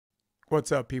What's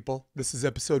up, people? This is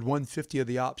episode 150 of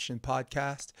the Option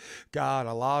Podcast. Got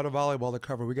a lot of volleyball to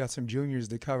cover. We got some juniors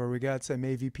to cover. We got some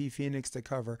AVP Phoenix to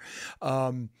cover.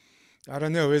 I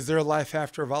don't know. Is there a life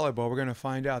after volleyball? We're going to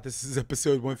find out. This is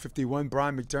episode 151.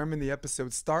 Bryan McDermand. The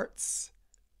episode starts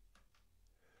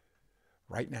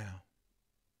right now.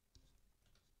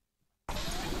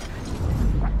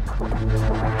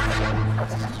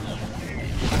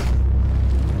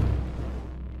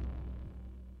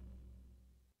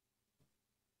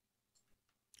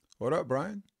 What up,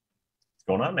 Bryan? What's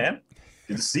going on, man?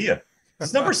 Good to see you. This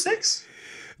is number 6.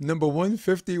 Number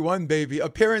 151, baby.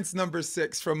 Appearance number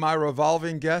 6 from my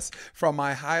revolving guest, from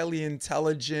my highly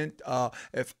intelligent,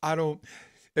 if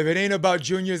it ain't about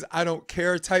juniors, I don't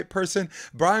care type person,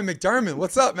 Bryan McDermand.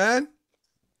 What's up, man?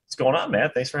 What's going on, man?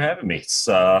 Thanks for having me. It's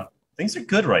things are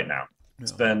good right now.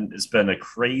 It's been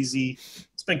crazy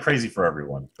for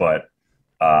everyone. But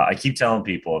I keep telling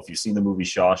people, if you've seen the movie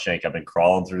Shawshank, I've been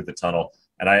crawling through the tunnel.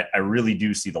 And I really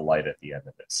do see the light at the end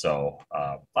of it. So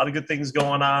a lot of good things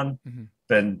going on.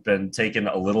 Been taking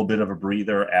a little bit of a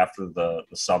breather after the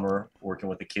summer working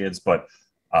with the kids. But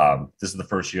this is the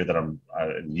first year that in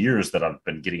years that I've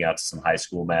been getting out to some high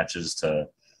school matches to,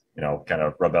 kind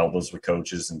of rub elbows with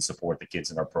coaches and support the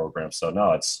kids in our program. So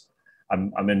no,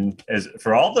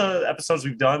 for all the episodes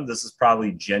we've done, this is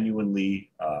probably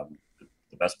genuinely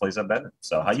the best place I've been in.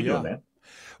 So how you doing, man?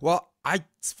 Well,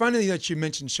 it's funny that you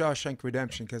mentioned Shawshank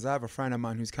Redemption, because I have a friend of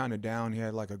mine who's kind of down. He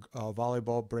had like a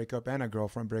volleyball breakup and a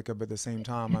girlfriend breakup at the same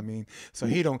time. I mean, so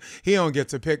he don't get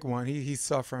to pick one. He's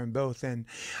suffering both. And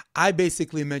I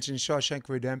basically mentioned Shawshank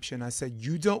Redemption. I said,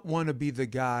 you don't want to be the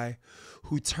guy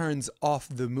who turns off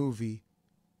the movie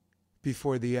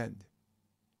before the end.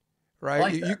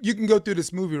 Right, you can go through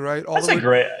this movie, right? That's a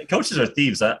great. Coaches are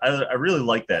thieves. I really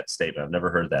like that statement. I've never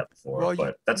heard that before. Well,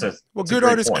 but that's a good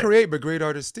artists create, but great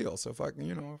artists steal. So if I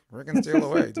can, I can steal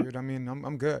away, dude. I mean,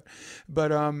 I'm good.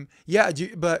 But yeah.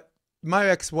 But my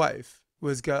ex-wife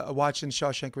was watching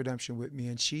Shawshank Redemption with me,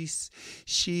 and she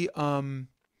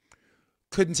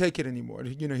couldn't take it anymore.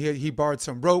 He borrowed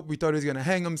some rope. We thought he was gonna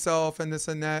hang himself and this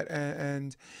and that,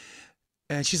 and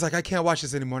she's like, I can't watch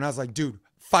this anymore. And I was like, dude,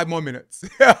 5 more minutes.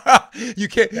 You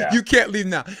can't leave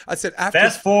now. I said,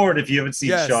 fast forward if you haven't seen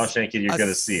Shawshank, and you're going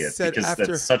to see it, because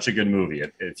that's such a good movie.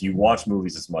 If you watch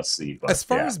movies, it's must see. But, as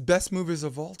far as best movies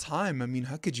of all time, I mean,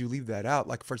 how could you leave that out?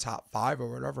 Like for top 5 or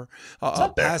whatever,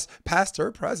 past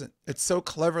or present. It's so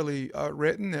cleverly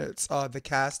written. It's the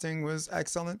casting was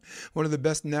excellent. One of the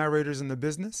best narrators in the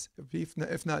business,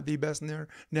 if not the best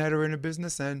narrator in the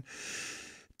business, and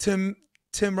Tim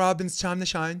Robbins' Time to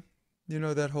Shine.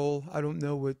 That whole, I don't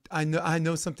know what, I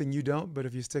know something you don't, but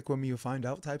if you stick with me, you'll find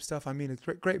out type stuff. I mean, it's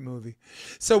a great movie.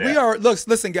 So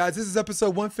listen, guys, this is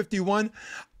episode 151.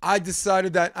 I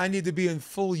decided that I need to be in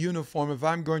full uniform if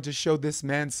I'm going to show this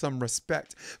man some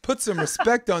respect. Put some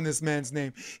respect on this man's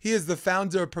name. He is the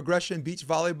founder of Progression Beach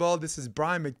Volleyball. This is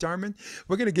Bryan McDermand.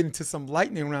 We're going to get into some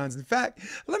lightning rounds. In fact,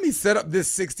 let me set up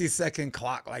this 60-second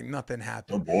clock like nothing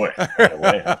happened. Oh, boy.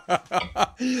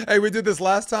 Hey, we did this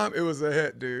last time. It was a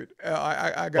hit, dude.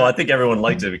 I think everyone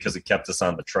liked it because it kept us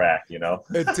on the track,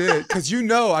 It did, because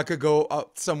I could go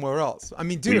out somewhere else. I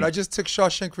mean, dude, I just took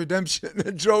Shawshank Redemption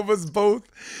and drove us both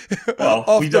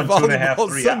off we've the done 2.5,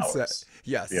 3 sunset. hours.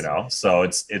 Yes. So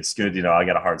it's good. I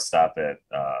got a hard stop at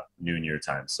noon your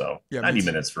time. So 90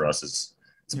 minutes for us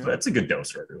it's a good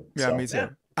dose for everyone. Yeah, so, me too. Yeah.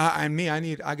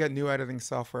 I got new editing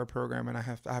software program, and I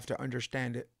have to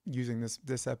understand it using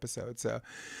this episode. So,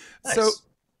 nice.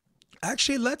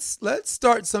 Actually, let's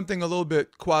start something a little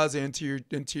bit quasi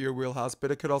into your wheelhouse,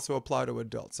 but it could also apply to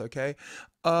adults. Okay,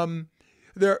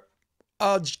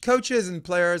 coaches and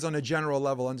players on a general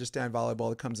level understand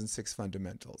volleyball. It comes in 6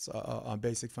 fundamentals,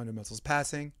 basic fundamentals: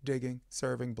 passing, digging,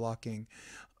 serving, blocking,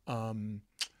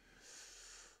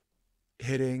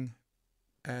 hitting,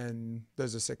 and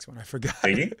there's a 6th one I forgot.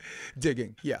 Digging.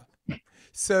 Digging, yeah.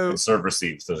 So and serve,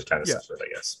 receive, those kind of stuff, I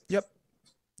guess. Yep.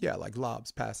 Yeah, like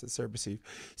lobs, passes, serve, receive.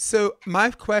 So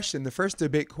my question, the first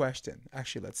debate question,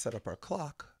 actually, let's set up our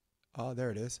clock. Oh,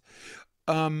 there it is.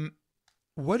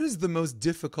 What is the most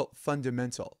difficult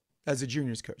fundamental as a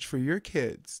juniors coach for your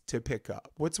kids to pick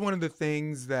up? What's one of the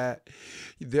things that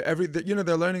they're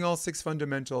learning all 6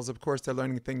 fundamentals. Of course, they're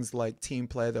learning things like team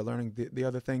play. They're learning the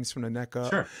other things from the neck up.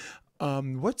 Sure.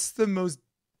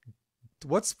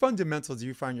 What's fundamental do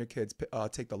you find your kids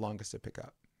take the longest to pick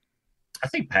up? I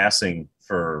think passing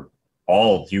for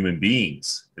all human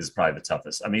beings is probably the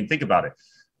toughest. I mean, think about it.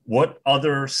 What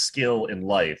other skill in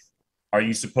life are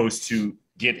you supposed to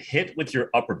get hit with your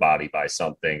upper body by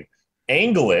something,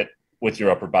 angle it with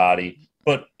your upper body,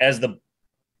 but as the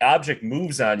object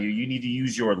moves on you, you need to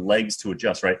use your legs to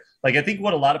adjust, right? Like I think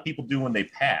what a lot of people do when they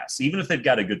pass, even if they've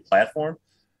got a good platform,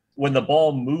 when the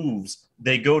ball moves,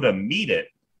 they go to meet it,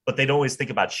 but they don't always think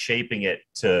about shaping it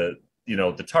to,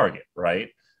 the target, right?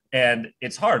 And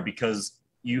it's hard because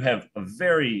you have a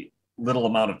very little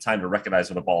amount of time to recognize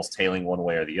when a ball's tailing one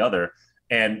way or the other.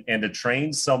 And to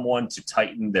train someone to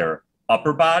tighten their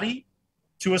upper body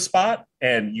to a spot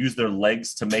and use their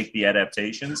legs to make the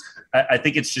adaptations, I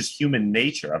think it's just human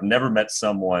nature. I've never met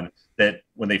someone that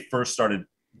when they first started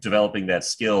developing that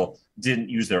skill didn't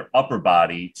use their upper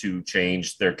body to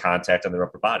change their contact on their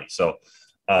upper body. So,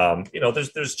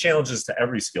 there's challenges to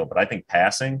every skill, but I think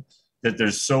passing, that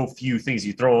there's so few things.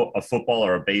 You throw a football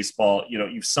or a baseball,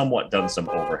 you've somewhat done some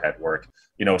overhead work,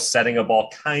 setting a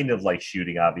ball, kind of like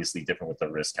shooting, obviously different with the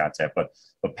wrist contact, but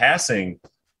passing,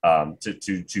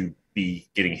 to be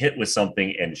getting hit with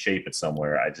something and shape it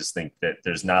somewhere. I just think that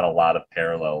there's not a lot of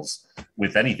parallels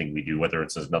with anything we do, whether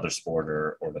it's another sport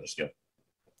or another skill.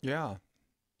 Yeah.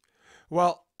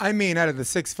 Well, I mean, out of the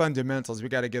 6 fundamentals, we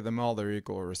got to give them all their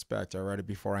equal respect already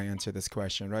before I answer this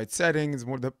question, right? Setting is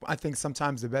I think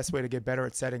sometimes the best way to get better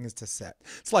at setting is to set.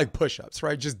 It's like push-ups,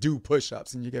 right? Just do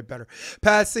push-ups and you get better.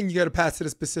 Passing, you got to pass at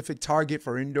a specific target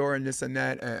for indoor and this and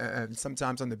that. And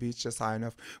sometimes on the beach, just high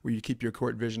enough where you keep your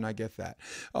court vision. I get that.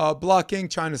 Blocking,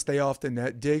 trying to stay off the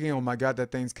net. Digging, oh my God,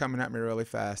 that thing's coming at me really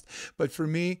fast. But for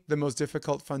me, the most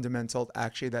difficult fundamental,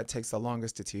 actually, that takes the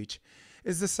longest to teach,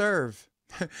 is the serve.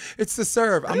 It's the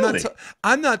serve. Really?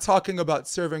 I'm not talking about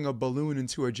serving a balloon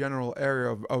into a general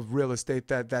area of real estate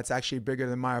that's actually bigger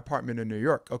than my apartment in New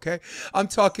York. Okay, I'm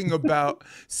talking about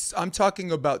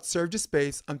serve to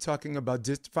space. I'm talking about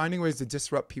finding ways to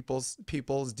disrupt people's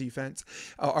defense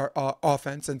or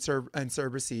offense and serve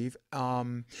receive.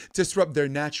 Disrupt their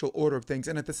natural order of things,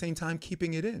 and at the same time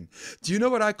keeping it in. Do you know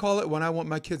what I call it when I want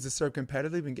my kids to serve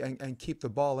competitively and keep the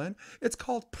ball in? It's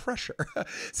called pressure.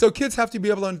 So kids have to be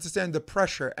able to understand the pressure,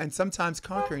 and sometimes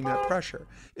conquering that pressure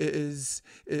seems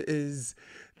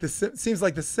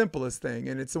like the simplest thing,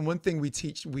 and it's the one thing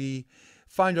we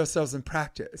find ourselves in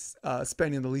practice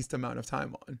spending the least amount of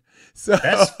time on. So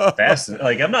that's fascinating.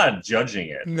 Like I'm not judging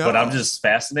it, no. But I'm just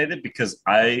fascinated because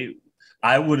I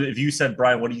would, if you said,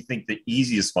 Brian, what do you think the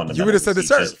easiest fundamental? You would have said the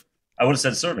serve. I would have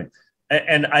said serving.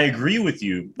 And I agree with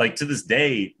you. Like to this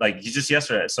day, like just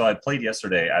yesterday. So I played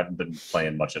yesterday. I haven't been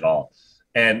playing much at all.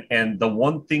 And the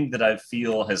one thing that I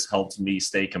feel has helped me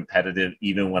stay competitive,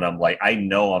 even when I'm like, I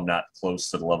know I'm not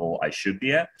close to the level I should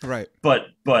be at. Right. But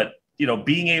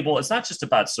being able, it's not just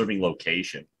about serving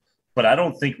location, but I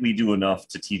don't think we do enough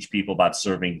to teach people about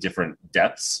serving different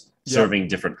depths, serving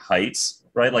different heights,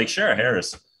 right? Like Shara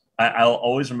Harris, I'll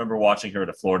always remember watching her at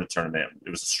a Florida tournament. It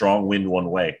was a strong wind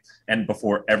one way. And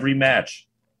before every match,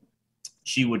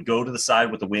 she would go to the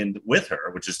side with the wind with her,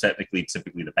 which is typically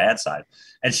the bad side.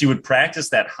 And she would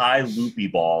practice that high loopy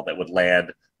ball that would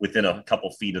land within a couple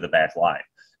feet of the back line.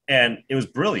 And it was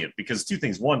brilliant because two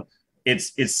things. One,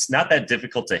 it's not that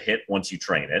difficult to hit once you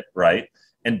train it, right?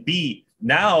 And B,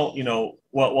 now,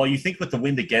 while you think with the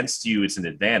wind against you, it's an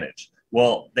advantage.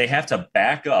 Well, they have to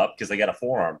back up because they got a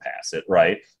forearm pass it,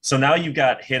 right? So now you've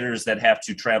got hitters that have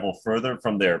to travel further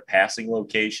from their passing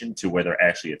location to where they're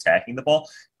actually attacking the ball.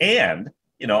 And,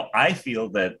 I feel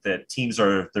that teams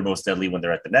are their most deadly when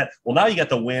they're at the net. Well, now you got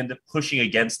the wind pushing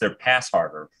against their pass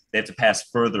harder. They have to pass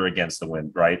further against the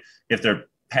wind, right? If their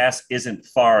pass isn't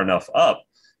far enough up,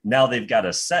 now they've got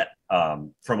a set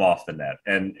from off the net.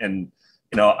 And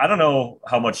I don't know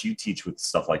how much you teach with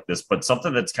stuff like this, but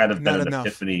something that's kind of been an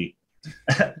epiphany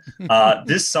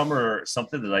this summer,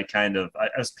 something that I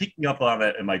was picking up on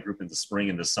it in my group in the spring,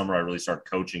 and this summer I really started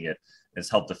coaching it. It's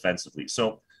helped defensively.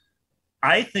 So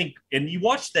I think, and you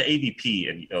watch the AVP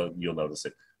and you'll notice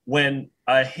it, when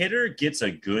a hitter gets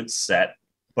a good set,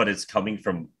 but it's coming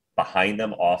from behind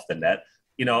them off the net.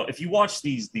 If you watch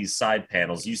these side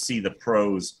panels, you see the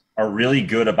pros are really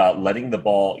good about letting the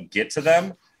ball get to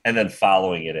them and then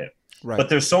following it in. Right. But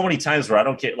there's so many times where I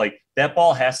don't get, like, that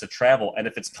ball has to travel. And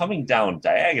if it's coming down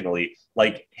diagonally,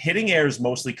 like hitting errors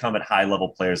mostly come at high level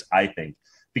players, I think,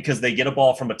 because they get a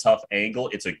ball from a tough angle.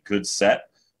 It's a good set,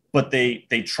 but they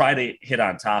try to hit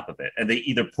on top of it. And they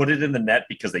either put it in the net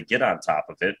because they get on top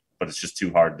of it, but it's just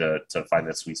too hard to find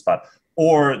that sweet spot,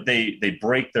 or they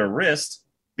break their wrist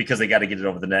because they got to get it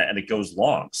over the net and it goes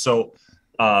long. So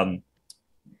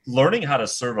learning how to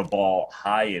serve a ball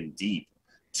high and deep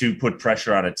to put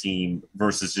pressure on a team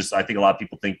versus just, I think a lot of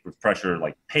people think with pressure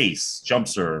like pace, jump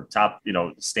serve, top,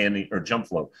 standing or jump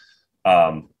flow.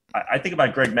 I think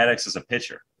about Greg Maddux as a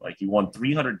pitcher. Like he won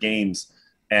 300 games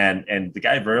and the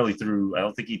guy rarely threw, I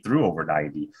don't think he threw over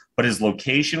 90, but his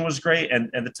location was great. And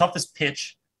the toughest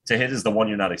pitch to hit is the one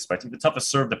you're not expecting. The toughest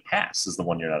serve to pass is the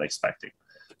one you're not expecting.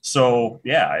 So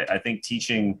yeah, I think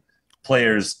teaching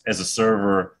players as a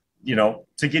server,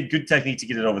 to get good technique to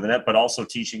get it over the net, but also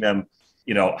teaching them,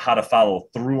 how to follow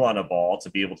through on a ball, to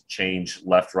be able to change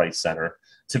left, right, center,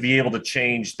 to be able to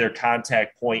change their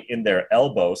contact point in their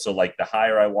elbow. So like the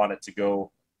higher I want it to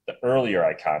go, the earlier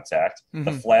eye contact,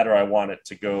 the flatter I want it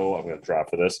to go. I'm going to drop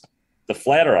for this. The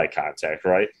flatter eye contact,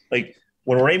 right? Like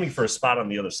when we're aiming for a spot on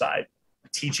the other side,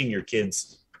 teaching your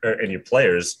kids and your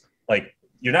players, like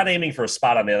you're not aiming for a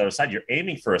spot on the other side. You're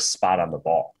aiming for a spot on the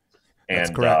ball.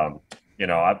 And,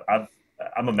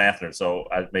 I'm a math nerd, so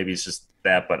maybe it's just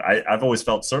that, but I've always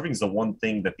felt serving is the one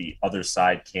thing that the other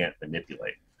side can't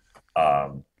manipulate.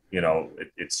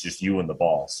 It's just you and the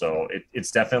ball. So it's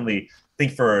definitely, I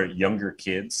think for younger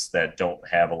kids that don't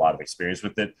have a lot of experience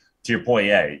with it, to your point,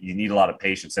 yeah, you need a lot of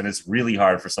patience. And it's really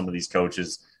hard for some of these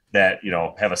coaches that,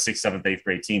 have a 6th, 7th, 8th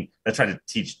grade team that try to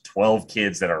teach 12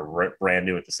 kids that are brand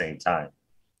new at the same time.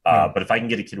 But if I can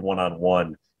get a kid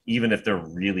one-on-one, even if they're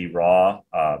really raw,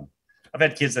 I've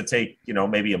had kids that take,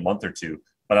 maybe a month or two,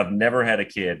 but I've never had a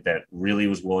kid that really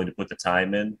was willing to put the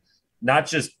time in, not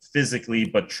just physically,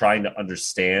 but trying to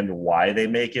understand why they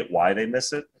make it, why they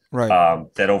miss it. Right.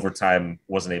 That over time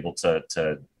wasn't able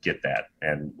to get that.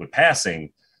 And with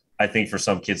passing, I think for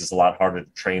some kids, it's a lot harder to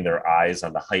train their eyes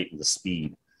on the height and the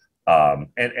speed. And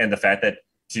the fact that,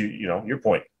 to your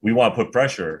point, we want to put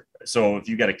pressure. So if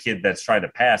you got a kid that's trying to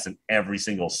pass and every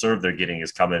single serve they're getting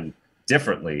is coming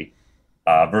differently,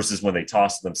 versus when they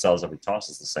toss themselves, every toss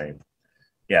is the same.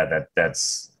 Yeah,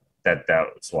 that's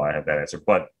why I have that answer.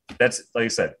 But that's, like I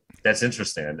said, that's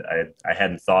interesting. I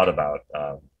hadn't thought about.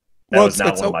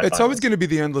 It's always going to be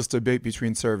the endless debate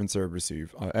between serve and serve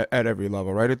receive at every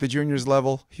level, right? At the juniors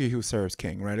level, he who serves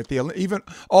king, right? Even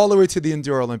all the way to the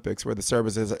Indoor Olympics, where the serve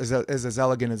is as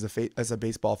elegant as a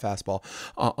baseball fastball.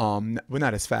 Well,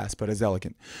 not as fast, but as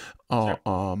elegant. Sure.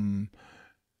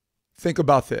 Think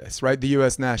about this, right? The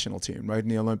U.S. national team, right, in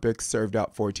the Olympics, served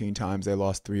out 14 times. They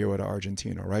lost 3-0 to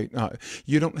Argentina, right?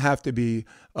 You don't have to be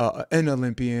an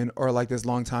Olympian or like this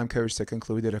longtime coach to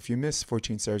conclude that if you miss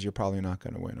 14 serves, you're probably not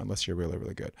going to win unless you're really,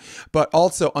 really good. But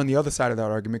also, on the other side of that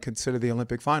argument, consider the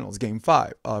Olympic finals, Game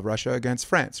 5, Russia against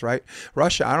France, right?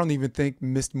 Russia, I don't even think,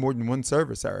 missed more than one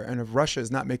service error. And if Russia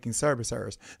is not making service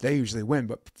errors, they usually win.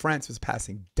 But France was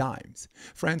passing dimes.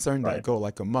 France earned that goal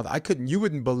like a mother. You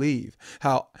wouldn't believe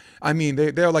how... I mean,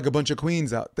 they're like a bunch of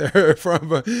queens out there from,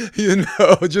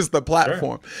 just the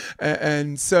platform. Sure.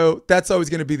 And so that's always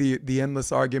going to be the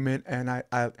endless argument. And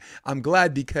I'm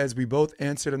glad because we both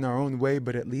answered in our own way,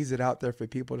 but it leaves it out there for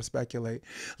people to speculate.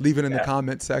 Leave it in the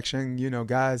comment section.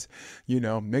 Guys,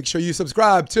 make sure you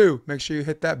subscribe too. Make sure you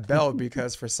hit that bell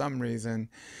because for some reason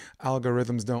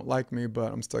algorithms don't like me,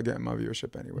 but I'm still getting my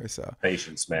viewership anyway. So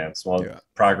patience, man.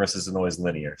 Progress isn't always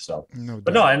linear. So,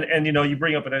 and you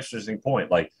bring up an interesting point,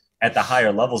 like, at the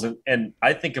higher levels. And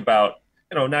I think about,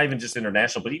 not even just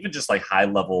international, but even just like high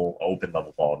level, open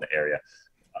level ball in the area.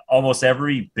 Almost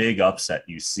every big upset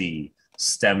you see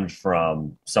stemmed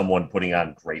from someone putting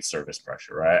on great service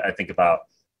pressure, right? I think about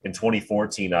in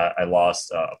 2014, I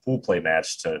lost a pool play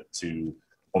match to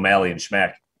O'Malley and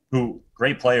Schmack, who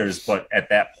great players, but at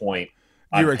that point,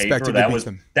 you were expected to beat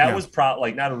them. That was probably,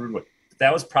 like, not a rude way,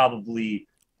 that was probably,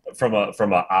 from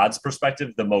a odds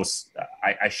perspective, the most.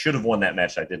 I should have won that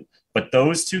match. I didn't. But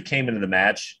those two came into the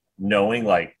match knowing,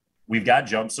 like, we've got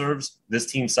jump serves. This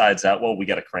team sides out well. We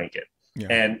got to crank it. Yeah.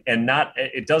 And not.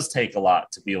 It does take a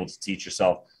lot to be able to teach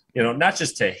yourself. Not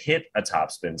just to hit a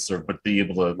topspin serve, but be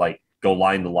able to, like, go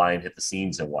line to line, hit the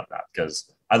seams and whatnot.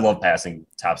 Because I love passing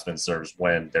topspin serves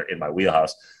when they're in my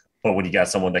wheelhouse. But when you got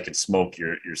someone that can smoke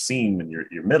your seam and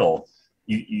your middle,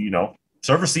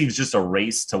 serve receive is just a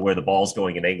race to where the ball's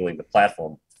going and angling the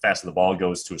platform. The faster the ball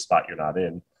goes to a spot you're not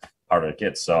in, harder it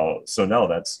gets. So no,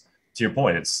 that's, to your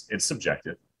point, it's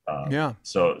subjective.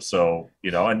 So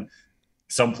and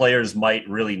some players might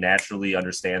really naturally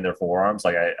understand their forearms.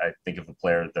 Like I think of a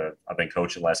player that I've been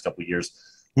coaching the last couple of years,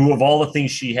 who, of all the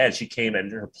things she had, she came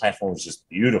and her platform was just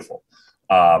beautiful.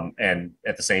 And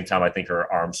at the same time, I think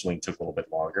her arm swing took a little bit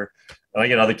longer. And I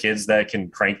get other kids that can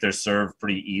crank their serve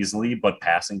pretty easily, but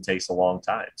passing takes a long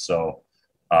time. So,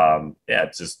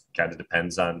 it just kind of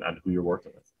depends on who you're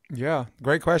working with. Yeah,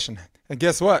 great question. And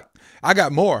guess what? I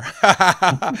got more.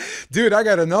 Dude, I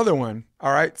got another one.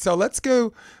 All right, so let's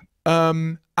go,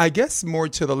 I guess, more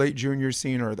to the late junior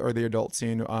scene or the adult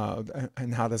scene,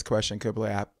 and how this question could be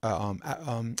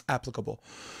applicable.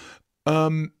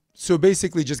 So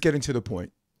basically, just getting to the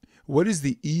point. What is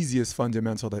the easiest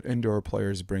fundamental that indoor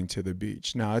players bring to the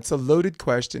beach? Now, it's a loaded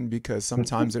question because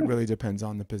sometimes it really depends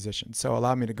on the position. So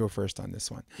allow me to go first on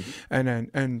this one. And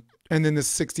then the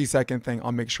 60-second thing,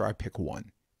 I'll make sure I pick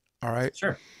one. All right?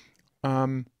 Sure.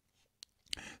 Um,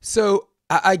 so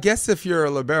I guess if you're a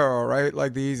libero, right,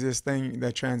 like the easiest thing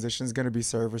that transition is going to be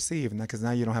serve receive, and because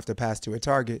now you don't have to pass to a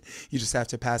target, you just have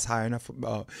to pass high enough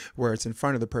where it's in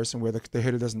front of the person, where the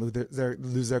hitter doesn't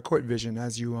lose their court vision,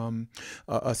 as you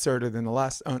asserted in the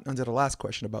last under the last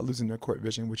question about losing their court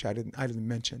vision, which I didn't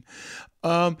mention.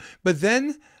 But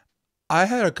then I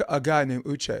had a guy named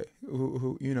Uche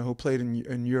who played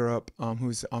in Europe,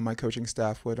 who's on my coaching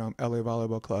staff with LA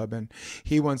Volleyball Club, and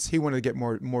he wanted to get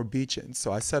more beach in.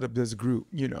 So I set up this group,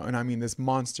 and I mean this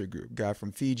monster group. Guy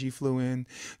from Fiji flew in,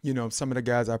 some of the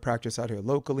guys I practice out here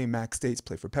locally. Max States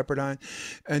play for Pepperdine,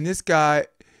 and this guy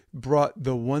brought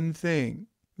the one thing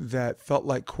that felt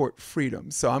like court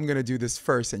freedom. So I'm gonna do this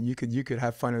first, and you could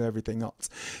have fun with everything else.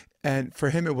 And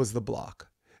for him, it was the block,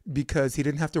 because he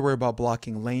didn't have to worry about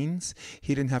blocking lanes.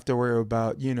 He didn't have to worry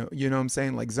about, what I'm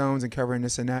saying, like zones and covering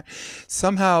this and that.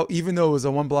 Somehow, even though it was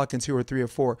a one block and two or three or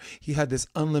four, he had this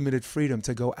unlimited freedom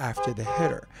to go after the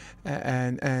hitter.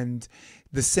 And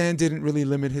the sand didn't really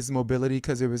limit his mobility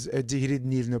because he didn't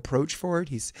need an approach for it.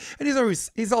 He's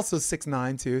also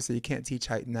 6'9" too, so you can't teach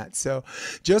height in that. So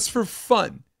just for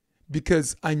fun,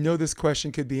 because I know this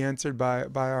question could be answered by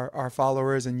our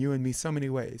followers and you and me so many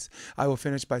ways, I will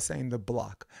finish by saying the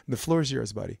block. The floor is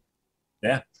yours, buddy.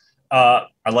 Yeah. I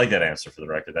like that answer, for the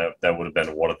record. That would have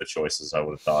been one of the choices I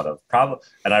would have thought of. Probably,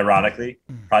 and ironically,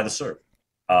 probably the serve.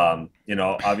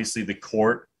 Obviously the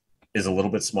court is a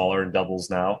little bit smaller in doubles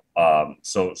now.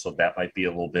 So that might be a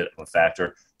little bit of a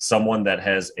factor. Someone that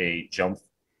has a jump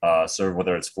serve,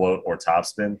 whether it's float or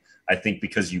topspin, I think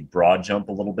because you broad jump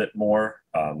a little bit more,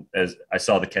 as I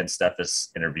saw the Ken Steffes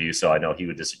interview, so I know he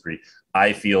would disagree.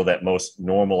 I feel that most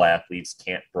normal athletes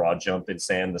can't broad jump in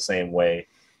sand the same way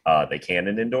they can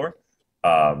in indoor.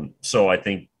 So I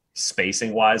think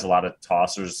spacing wise, a lot of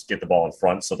tossers get the ball in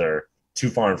front, so they're too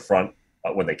far in front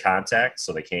when they contact,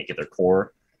 so they can't get their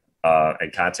core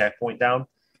and contact point down.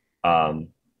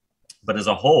 But as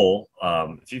a whole,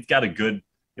 if you've got a good,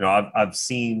 I've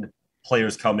seen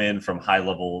players come in from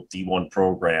high-level D1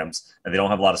 programs, and they don't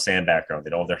have a lot of sand background.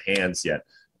 They don't have their hands yet.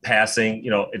 Passing,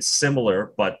 it's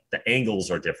similar, but the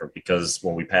angles are different, because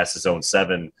when we pass the zone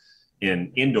 7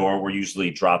 in indoor, we're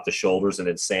usually drop the shoulders, and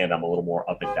in sand, I'm a little more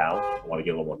up and down. I want to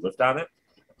get a little more lift on it.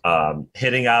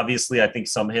 Hitting, obviously, I think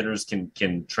some hitters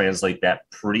can translate that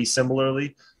pretty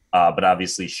similarly, but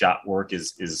obviously shot work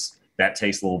is that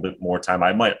takes a little bit more time.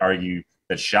 I might argue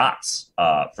that shots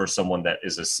for someone that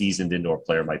is a seasoned indoor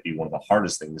player might be one of the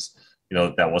hardest things.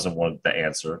 That wasn't one of the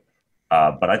answer.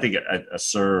 But I think a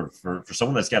serve for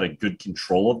someone that's got a good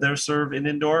control of their serve in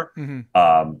indoor,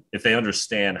 if they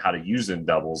understand how to use in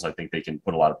doubles, I think they can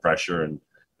put a lot of pressure. And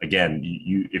again,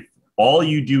 if all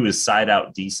you do is side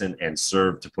out decent and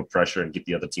serve to put pressure and get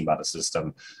the other team out of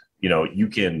system, you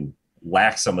can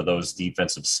lack some of those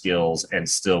defensive skills and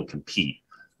still compete.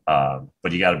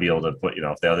 But you got to be able to put,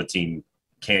 if the other team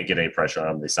can't get any pressure on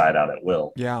them, they side out at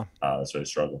will. Yeah. That's where they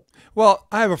struggle. Well,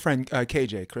 I have a friend,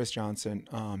 KJ, Chris Johnson.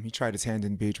 He tried his hand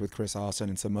in beach with Chris Austin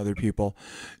and some other people.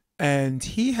 And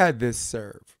he had this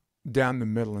serve down the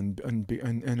middle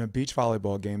in a beach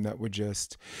volleyball game that would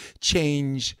just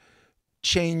change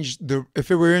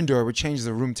if it were indoor, it would change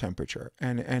the room temperature,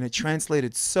 and it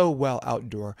translated so well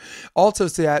outdoor. Also,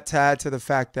 to add to the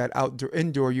fact that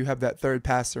indoor you have that third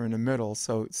passer in the middle,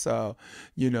 so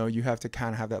you have to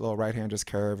kind of have that little right-hander's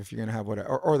curve if you're gonna have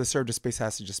whatever, or the serve to space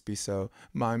has to just be so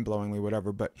mind-blowingly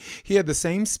whatever. But he had the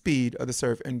same speed of the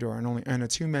serve indoor and a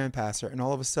two-man passer, and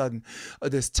all of a sudden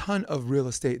this ton of real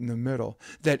estate in the middle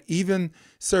that even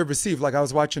serve receive. Like I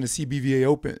was watching the CBVA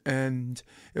Open, and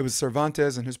it was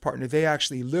Cervantes and his partner. They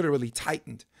actually literally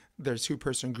tightened their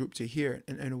two-person group to hear it,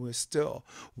 and it was still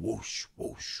whoosh,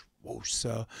 whoosh, whoosh.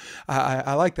 So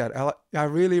I like that. I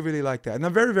really, really like that. And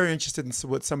I'm very, very interested in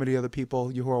what some of the other people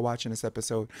who are watching this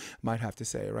episode might have to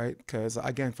say, right? Because,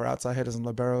 again, for outside hitters and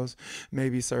liberos,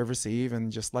 maybe serve receive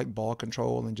and just like ball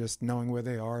control and just knowing where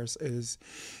they are is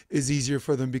easier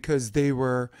for them, because they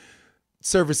were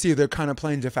serve receive, they're kind of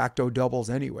playing de facto doubles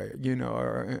anyway,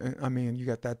 or I mean, you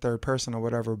got that third person or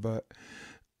whatever, but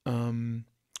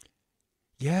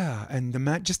yeah,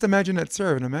 and just imagine that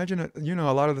serve, and imagine it,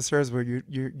 a lot of the serves where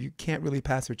you can't really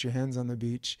pass with your hands on the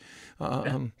beach,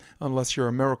 unless you're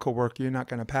a miracle worker. You're not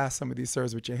going to pass some of these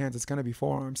serves with your hands. It's going to be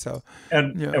forearm. So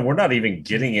and we're not even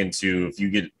getting into if you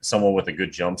get someone with a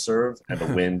good jump serve and the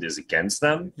wind is against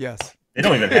them. Yes. They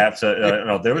don't even have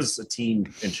to. There was a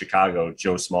team in Chicago,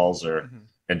 Joe Smalzer,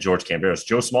 and George Camberos.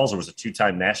 Joe Smalzer was a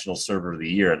 2-time National Server of the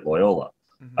Year at Loyola.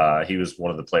 He was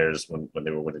one of the players when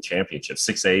they were winning championships.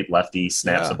 6'8", lefty,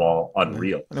 snaps the ball,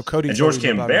 unreal. I know Cody. And George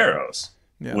Camberos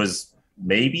was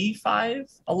maybe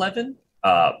 5'11",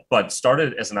 but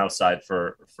started as an outside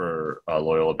for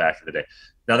Loyola back in the day.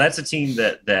 Now that's a team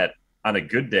that on a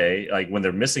good day, like when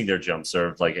they're missing their jump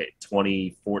serve, like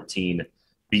 2014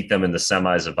 beat them in the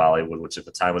semis of Bollywood, which at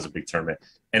the time was a big tournament,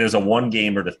 and it was a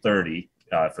 1-gamer to 30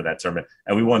 for that tournament,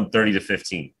 and we won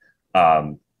 30-15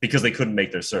 because they couldn't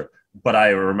make their serve. But I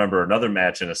remember another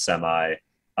match in a semi,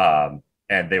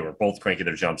 and they were both cranking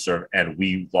their jump serve, and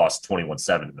we lost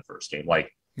 21-7 in the first game.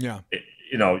 Like, you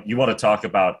want to talk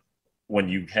about when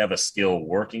you have a skill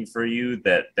working for you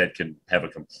that can have a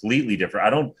completely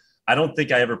different. I don't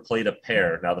think I ever played a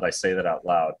pair, now that I say that out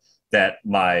loud, that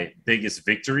my biggest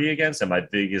victory against and my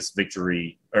biggest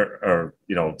victory or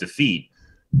defeat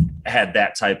had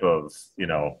that type of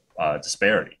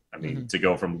disparity. I mean, to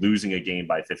go from losing a game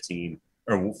by 15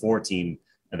 or 14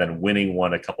 and then winning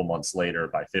one a couple months later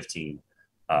by 15,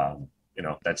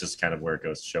 that's just kind of where it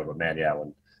goes to show. But man,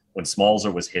 when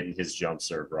Smalzer was hitting his jump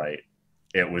serve right,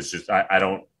 it was just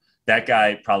that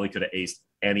guy probably could have aced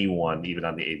anyone, even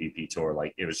on the AVP tour.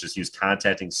 Like, it was just, he was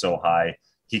contacting so high,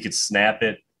 he could snap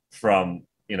it from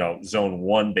zone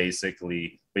 1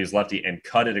 basically, but he's lefty, and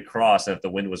cut it across, and if the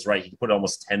wind was right, he could put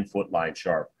almost 10-foot line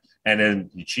sharp, and then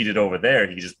you cheated over there,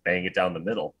 he could just bang it down the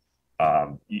middle.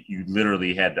 You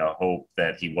literally had to hope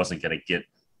that he wasn't going to get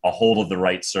a hold of the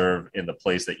right serve in the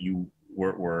place that you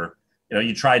were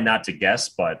you tried not to guess,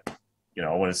 but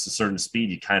when it's a certain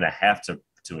speed, you kind of have to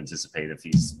anticipate if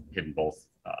he's hitting both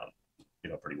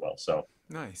pretty well. So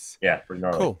nice. Yeah, pretty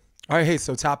gnarly. Cool. All right, hey,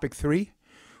 so topic 3,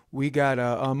 we got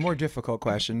a more difficult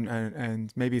question,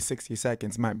 and maybe 60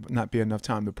 seconds might not be enough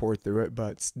time to pour through it,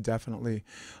 but it's definitely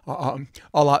I'll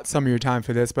allot some of your time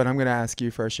for this. But I'm going to ask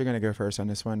you first. You're going to go first on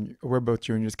this one. We're both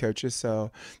juniors coaches,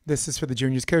 so this is for the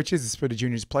juniors coaches, this is for the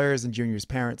juniors players and juniors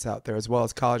parents out there, as well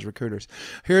as college recruiters.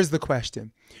 Here's the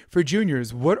question. For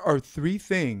juniors, what are 3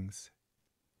 things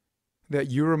that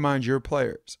you remind your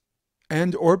players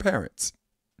and or parents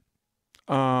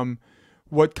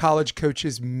what college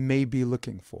coaches may be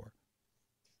looking for?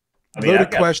 I mean,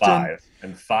 I've got question. 5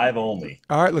 and 5 only.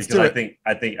 All right, let's do it.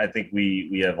 I think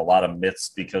we have a lot of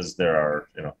myths because there are,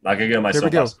 not gonna get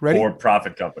myself for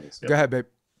profit companies. Go ahead, babe.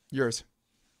 Yours.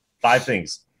 5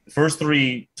 things. The first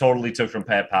 3 totally took from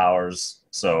Pat Powers.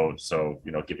 So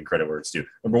giving credit where it's due.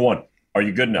 Number 1, are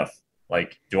you good enough?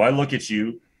 Like, do I look at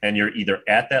you and you're either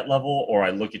at that level, or I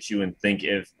look at you and think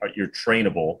if you're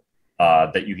trainable,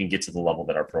 that you can get to the level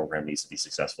that our program needs to be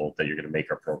successful, that you're going to make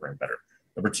our program better.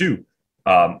 Number 2,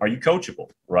 are you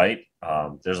coachable, right?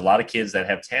 There's a lot of kids that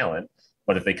have talent,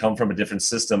 but if they come from a different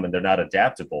system and they're not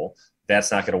adaptable,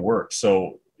 that's not going to work.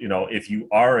 So, if you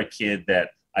are a kid that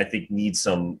I think needs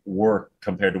some work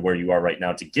compared to where you are right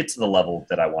now to get to the level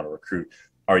that I want to recruit,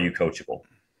 are you coachable?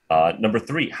 Number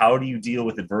 3, how do you deal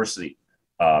with adversity?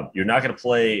 You're not going to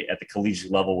play at the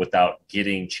collegiate level without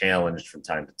getting challenged from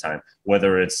time to time,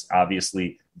 whether it's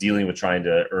obviously dealing with trying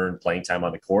to earn playing time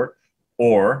on the court,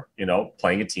 or,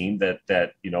 playing a team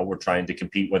that we're trying to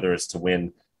compete, whether it's to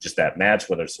win just that match,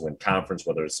 whether it's to win conference,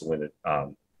 whether it's to win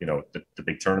the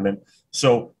big tournament.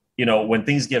 So, when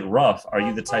things get rough, are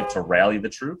you the type to rally the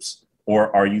troops,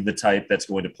 or are you the type that's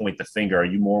going to point the finger? Are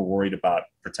you more worried about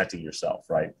protecting yourself,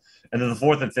 right? And then the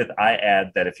 4th and 5th, I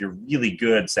add that if you're really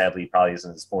good, sadly, probably isn't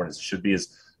as important as it should be,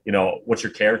 is, what's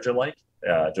your character like? Do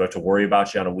I have to worry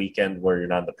about you on a weekend where you're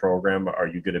not in the program? Are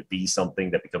you going to be something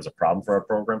that becomes a problem for our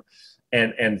program?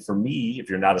 And for me, if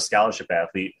you're not a scholarship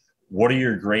athlete, what are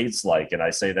your grades like? And I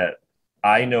say that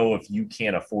I know if you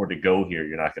can't afford to go here,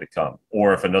 you're not going to come,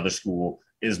 or if another school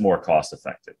is more cost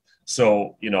effective.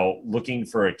 So, looking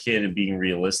for a kid and being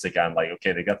realistic on like,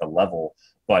 okay, they got the level,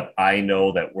 but I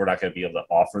know that we're not going to be able to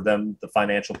offer them the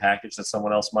financial package that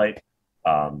someone else might.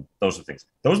 Those are things.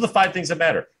 Those are the 5 things that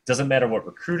matter. Doesn't matter what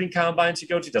recruiting combines you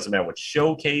go to. Doesn't matter what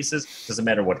showcases. Doesn't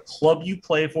matter what club you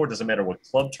play for. Doesn't matter what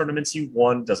club tournaments you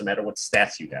won. Doesn't matter what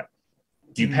stats you have.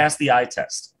 Do you pass the eye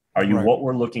test? Are you what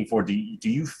we're looking for? Do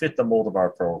you fit the mold of our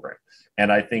program?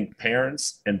 And I think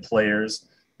parents and players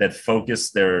that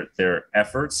focus their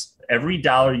efforts, every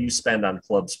dollar you spend on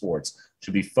club sports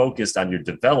should be focused on your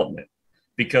development.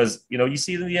 Because, you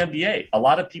see it in the NBA, a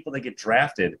lot of people that get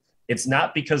drafted, it's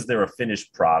not because they're a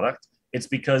finished product. It's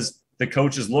because the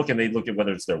coaches look and they look at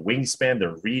whether it's their wingspan,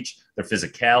 their reach, their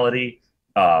physicality,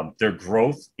 their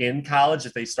growth in college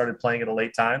if they started playing at a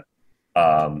late time.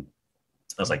 I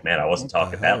was like, man, I wasn't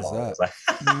talking that long. I was like,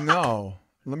 no.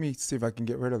 Let me see if I can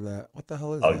get rid of that. What the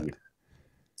hell is that?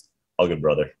 All good,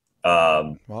 brother.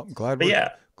 Well, I'm glad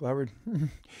glad we're.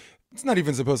 It's not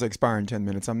even supposed to expire in 10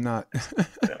 minutes. I'm not.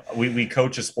 We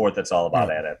coach a sport that's all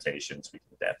about adaptations. We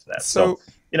can adapt to that. So,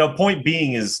 point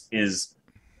being is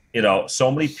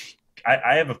so many.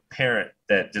 I have a parent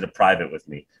that did a private with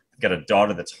me. I've got a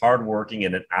daughter that's hardworking.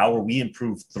 In an hour, we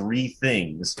improved 3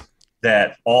 things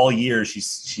that all year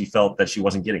she felt that she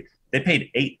wasn't getting. They paid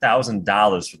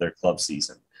 $8,000 for their club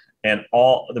season, and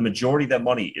the majority of that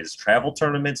money is travel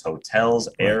tournaments, hotels,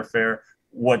 airfare.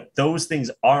 What those things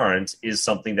aren't is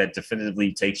something that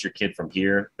definitively takes your kid from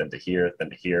here, then to here, then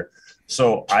to here.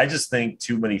 So I just think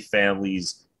too many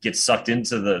families get sucked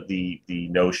into the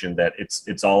notion that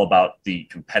it's all about the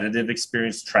competitive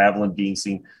experience, travel and being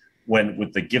seen. When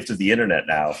with the gift of the internet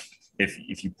now,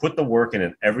 if you put the work in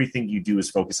and everything you do is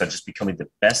focused on just becoming the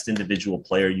best individual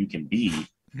player you can be,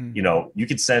 you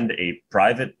could send a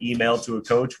private email to a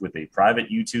coach with a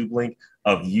private YouTube link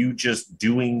of you just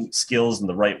doing skills in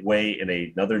the right way in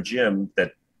another gym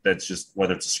that's just,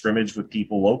 whether it's a scrimmage with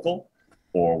people local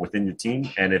or within your team.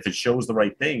 And if it shows the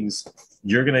right things,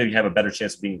 you're going to have a better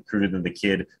chance of being recruited than the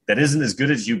kid that isn't as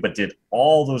good as you, but did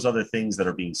all those other things that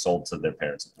are being sold to their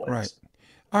parents and players. Right.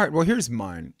 All right. Well, here's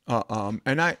mine.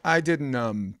 And I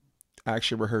didn't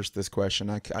actually rehearse this question.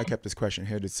 I kept this question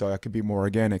hidden so I could be more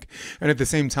organic and at the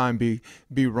same time be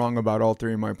wrong about all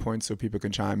 3 of my points so people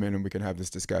can chime in and we can have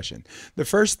this discussion. The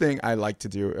first thing I like to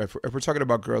do, if we're talking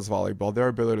about girls volleyball, their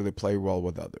ability to play well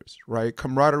with others, right?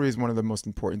 Camaraderie is one of the most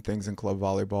important things in club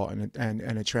volleyball, and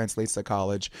it translates to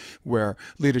college, where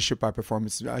leadership by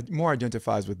performance more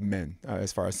identifies with men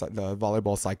as far as the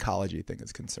volleyball psychology thing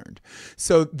is concerned.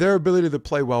 So their ability to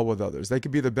play well with others. They could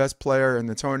be the best player in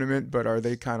the tournament, but are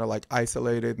they kind of like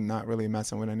isolated and not really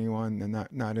messing with anyone and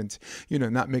not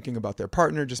making about their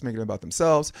partner, just making about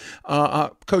themselves?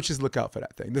 Coaches look out for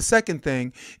that thing. The second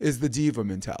thing is the diva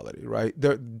mentality, right?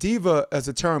 The diva as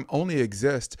a term only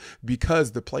exists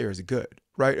because the player is good.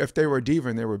 Right? If they were diva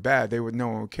and they were bad, no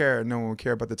one would care. No one would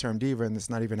care about the term diva, and it's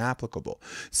not even applicable.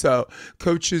 So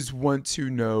coaches want to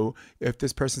know if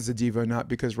this person's a diva or not,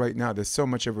 because right now there's so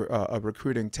much of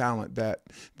recruiting talent that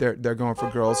they're going for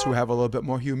girls who have a little bit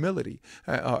more humility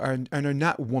and are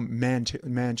not man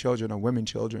children or women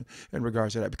children in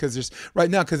regards to that. Because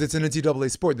because it's an NCAA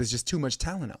sport, there's just too much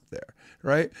talent out there,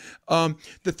 right?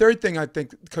 The third thing I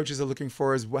think coaches are looking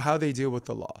for is how they deal with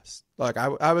the loss. Like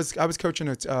I was coaching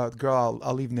a girl,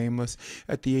 I'll leave nameless,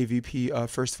 at the AVP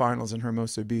first finals in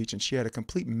Hermosa Beach, and she had a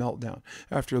complete meltdown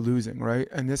after losing, right?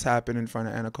 And this happened in front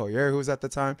of Anna Collier, who was at the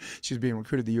time. She was being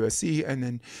recruited to USC, and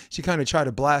then she kind of tried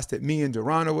to blast at me and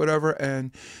Duran or whatever, and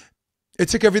it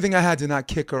took everything I had to not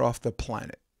kick her off the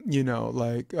planet.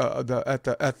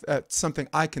 At something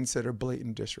I consider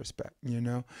blatant disrespect,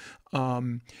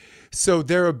 so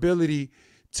their ability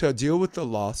to deal with the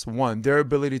loss, one, their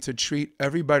ability to treat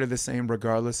everybody the same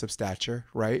regardless of stature,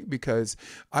 right? Because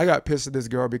I got pissed at this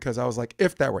girl because I was like,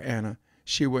 if that were Anna,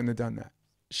 she wouldn't have done that.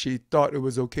 She thought it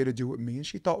was okay to do with me, and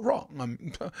she thought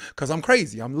wrong. Because I'm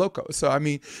crazy, I'm loco. But you're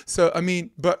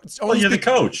the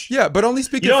coach. Yeah, but only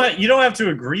speaking. You don't have to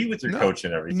agree with your coach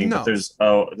and everything. No.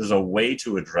 But there's a way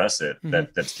to address it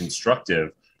that's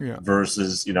constructive. Yeah.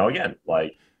 Versus, again,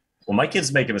 like, when my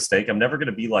kids make a mistake, I'm never going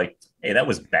to be like, hey, that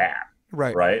was bad.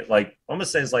 Right. Like, I'm going to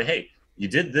say is like, hey, you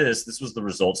did this. This was the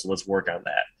result. So let's work on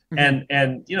that. Mm-hmm.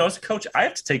 And as a coach, I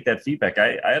have to take that feedback.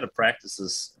 I had a practice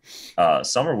this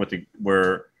summer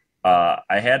where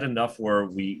I had enough where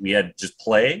we had just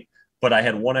play, but I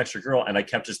had one extra girl, and I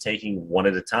kept just taking one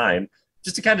at a time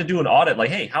just to kind of do an audit.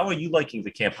 Like, hey, how are you liking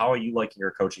the camp? How are you liking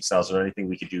your coaching styles? Is there anything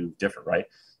we could do different? Right.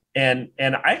 And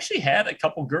I actually had a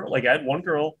couple girls, like I had one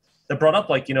girl that brought up,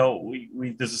 like,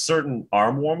 there's a certain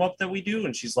arm warm up that we do.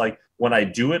 And she's like, when I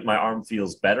do it, my arm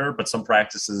feels better, but some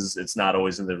practices, it's not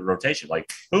always in the rotation.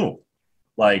 Like, boom,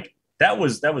 like that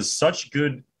was such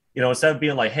good, instead of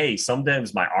being like, hey,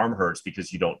 sometimes my arm hurts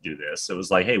because you don't do this. It was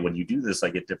like, hey, when you do this, I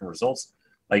get different results.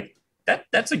 Like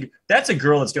that's a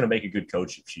girl that's going to make a good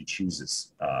coach if she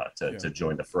chooses to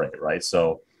join the fray. Right.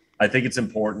 So I think it's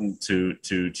important to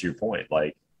your point,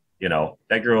 like,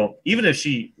 that girl, even if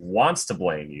she wants to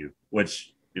blame you,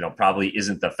 which, probably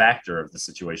isn't the factor of the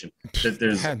situation, that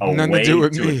there's a way to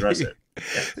address it.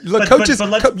 Yeah. Look, coaches,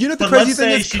 the crazy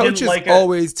thing is coaches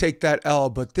always take that L,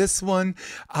 but this one,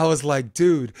 I was like,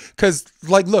 dude, because,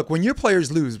 like, look, when your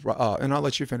players lose, and I'll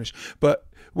let you finish, but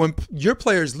when your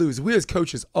players lose, we as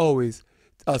coaches always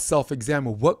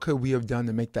self-examine what could we have done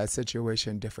to make that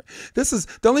situation different. This is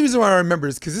the only reason why I remember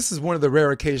is because this is one of the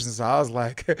rare occasions I was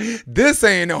like, this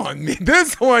ain't on me.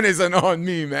 This one isn't on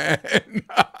me, man.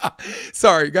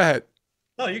 Sorry, go ahead.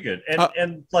 No, you're good.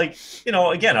 And like,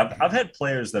 again, I've had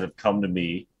players that have come to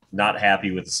me not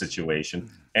happy with the situation,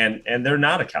 and they're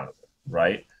not accountable,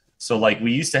 right? So like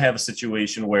we used to have a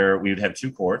situation where we would have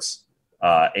 2 courts.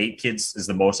 8 kids is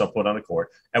the most I'll put on a court,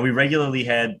 and we regularly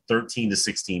had 13 to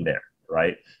 16 there,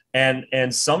 right?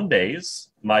 And some days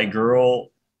my girl,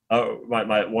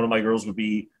 my one of my girls would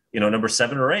be number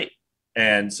 7 or 8,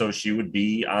 and so she would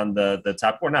be on the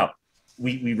top court. Now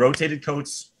we rotated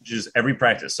coats just every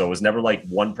practice, so it was never like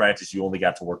one practice you only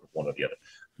got to work with one or the other.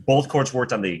 Both courts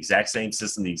worked on the exact same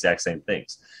system, the exact same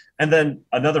things, and then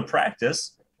another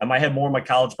practice I might have more of my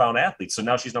college bound athletes. So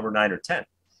now she's number 9 or 10.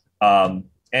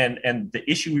 And the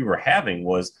issue we were having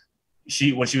was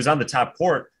when she was on the top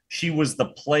court, she was the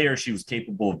player she was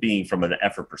capable of being from an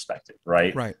effort perspective,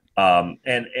 right? Right.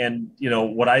 And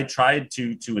what I tried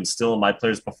to instill in my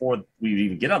players before we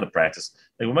even get on the practice,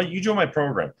 like when you join my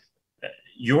program,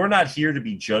 you're not here to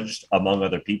be judged among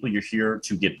other people. You're here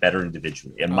to get better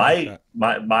individually. And my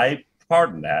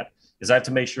part in that is I have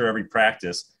to make sure every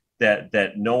practice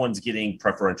that no one's getting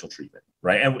preferential treatment,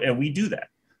 right? And we do that.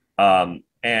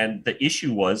 And the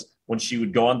issue was when she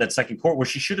would go on that second court where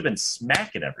she should have been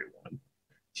smacking everyone,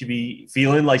 she'd be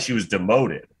feeling like she was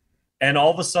demoted. And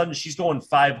all of a sudden she's going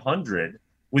 500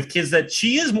 with kids that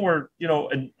she is more,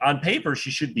 on paper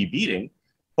she should be beating,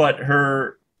 but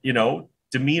her,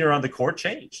 demeanor on the court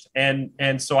changed.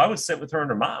 And so I would sit with her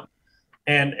and her mom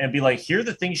and be like, here are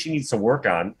the things she needs to work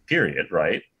on, period,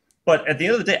 right? But at the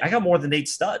end of the day, I got more than 8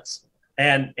 studs.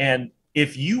 And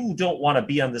if you don't want to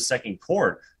be on the second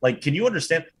court, like, can you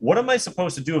understand what am I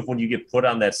supposed to do if when you get put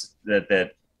on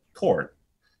that court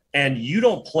and you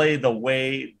don't play the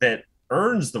way that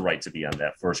earns the right to be on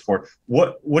that first court?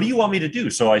 What do you want me to do?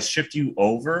 So I shift you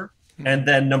over and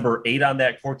then number 8 on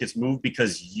that court gets moved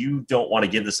because you don't want to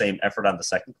give the same effort on the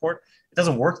second court? It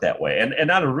doesn't work that way. And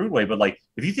not a rude way, but like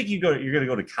if you think you're going to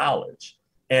go to college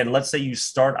and let's say you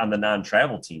start on the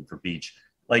non-travel team for Beach,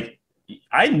 like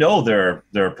I know there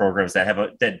are programs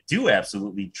that do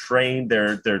absolutely train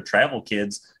their travel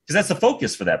kids because that's the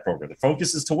focus for that program. The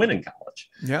focus is to win in college.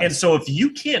 Yeah. And so if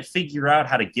you can't figure out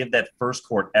how to give that first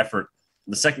court effort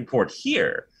in the second court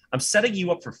here, I'm setting you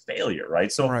up for failure,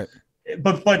 right? So, right.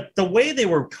 But the way they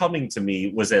were coming to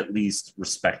me was at least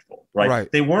respectful, right?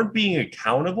 They weren't being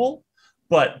accountable,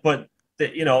 but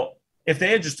if they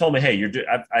had just told me, hey,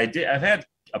 I've had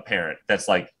a parent that's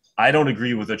like, I don't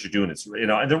agree with what you're doing. It's,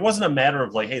 and there wasn't a matter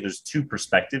of like, hey, there's 2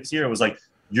 perspectives here. It was like,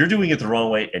 you're doing it the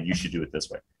wrong way and you should do it this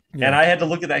way. Yeah. And I had to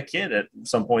look at that kid at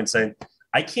some point and say,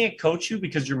 I can't coach you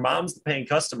because your mom's the paying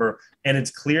customer. And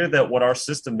it's clear that what our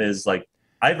system is like,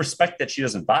 I respect that she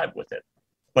doesn't vibe with it,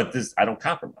 but I don't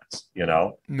compromise,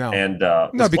 No. And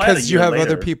no, because you have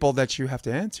other people that you have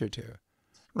to answer to.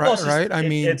 Right. Well, right. I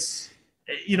mean, it's,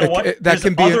 that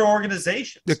can be other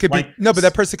organizations. It could be but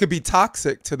that person could be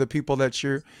toxic to the people that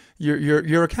you're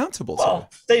accountable to.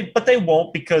 But they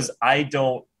won't because I'm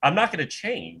not going to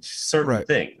change certain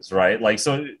things, right? Like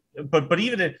so, but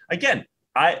even again,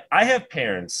 I have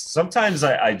parents. Sometimes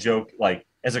I joke like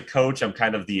as a coach, I'm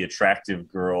kind of the attractive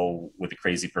girl with a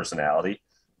crazy personality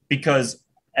because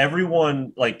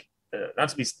everyone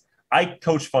I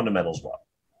coach fundamentals well.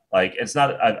 Like it's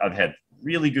not. I've had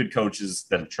really good coaches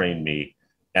that have trained me.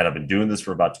 And I've been doing this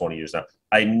for about 20 years now.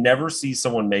 I never see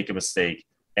someone make a mistake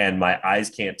and my eyes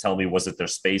can't tell me, was it their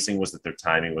spacing? Was it their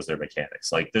timing? Was their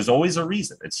mechanics? Like there's always a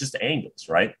reason. It's just angles,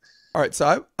 right? All right.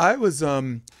 So I was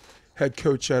head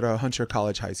coach at Hunter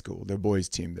College High School, their boys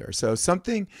team there. So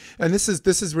something, and this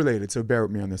is related, so bear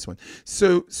with me on this one.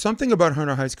 So something about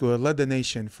Hunter High School led the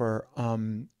nation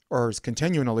or is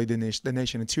continuing to lead the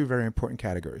nation in 2 very important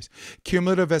categories: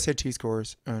 cumulative SAT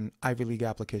scores and Ivy League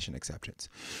application acceptance.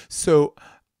 So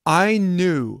I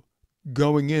knew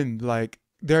going in, like,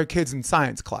 there are kids in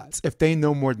science class, if they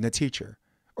know more than the teacher,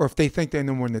 or if they think they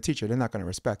know more than the teacher, they're not going to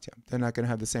respect him. They're not going to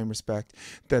have the same respect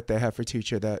that they have for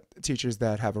teachers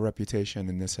that have a reputation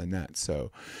and this and that.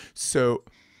 So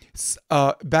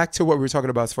back to what we were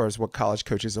talking about as far as what college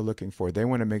coaches are looking for. They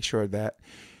want to make sure that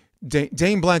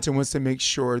Dane Blanton wants to make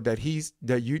sure that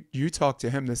you talk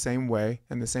to him the same way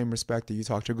and the same respect that you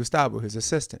talk to Gustavo, his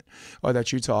assistant, or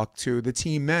that you talk to the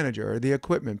team manager or the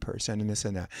equipment person and this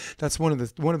and that. That's one of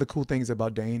the cool things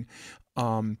about Dane.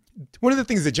 One of the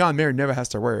things that John Mayer never has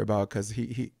to worry about because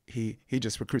he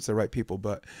just recruits the right people.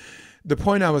 But the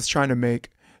point I was trying to make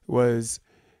was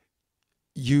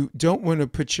you don't want to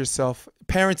put yourself,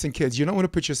 parents and kids, you don't want to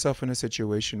put yourself in a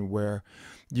situation where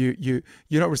you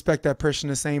don't respect that person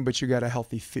the same, but you got a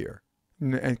healthy fear,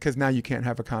 and because now you can't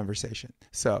have a conversation.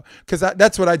 So, because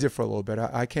that's what I did for a little bit.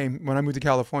 I came when I moved to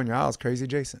California. I was crazy,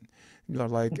 Jason.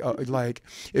 Like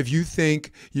if you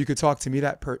think you could talk to me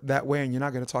that way, and you're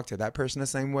not going to talk to that person the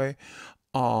same way,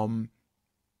 I'll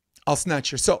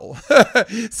snatch your soul.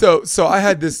 So I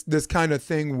had this kind of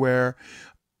thing where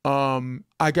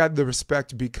I got the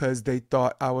respect because they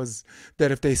thought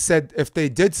that if they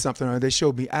did something or they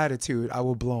showed me attitude, I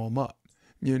will blow them up,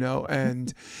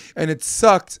 and it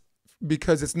sucked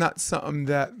because it's not something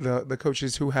that the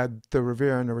coaches who had the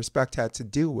revere and the respect had to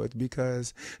deal with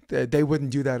because they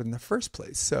wouldn't do that in the first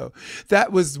place. So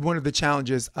that was one of the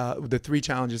challenges, the three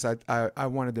challenges I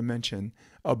wanted to mention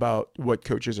about what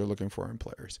coaches are looking for in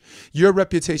players. Your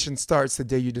reputation starts the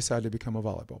day you decide to become a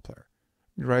volleyball player,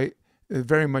 right?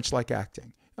 Very much like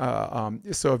acting.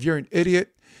 So if you're an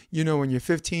idiot, when you're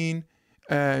 15,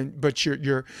 but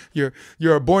you're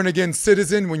a born again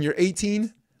citizen when you're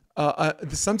 18.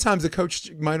 Sometimes the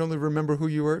coach might only remember who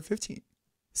you were at 15.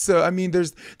 So I mean,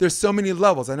 there's so many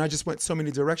levels, and I just went so many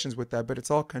directions with that, but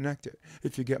it's all connected.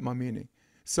 If you get my meaning.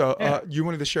 So you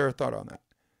wanted to share a thought on that?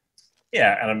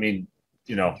 Yeah, and I mean,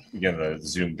 again, the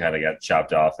Zoom kind of got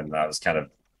chopped off, and I was kind of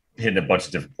hitting a bunch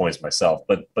of different points myself.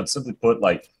 But simply put,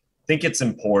 like, I think it's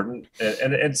important,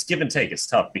 and it's give and take. It's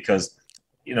tough because,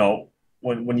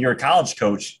 when you're a college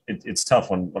coach, it's tough.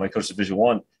 When I coached Division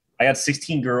One, I got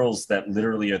 16 girls that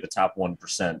literally are the top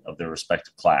 1% of their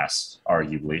respective class,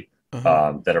 arguably,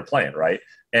 that are playing, right?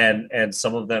 And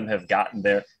some of them have gotten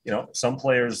there. Some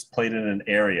players played in an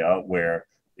area where,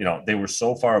 they were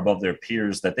so far above their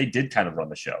peers that they did kind of run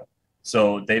the show.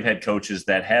 So they've had coaches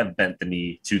that have bent the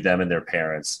knee to them and their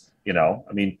parents.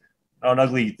 I mean, an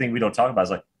ugly thing we don't talk about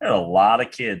is like there are a lot of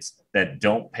kids that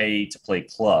don't pay to play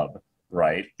club,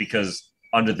 right? Because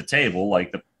under the table,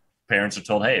 like the parents are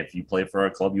told, hey, if you play for our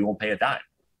club, you won't pay a dime.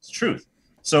 It's the truth.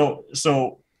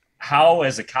 So how,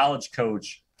 as a college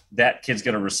coach, that kid's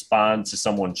going to respond to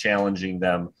someone challenging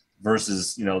them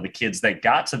versus, the kids that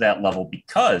got to that level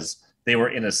because they were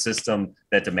in a system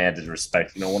that demanded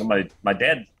respect. One of my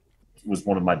dad was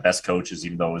one of my best coaches,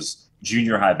 even though it was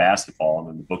junior high basketball. And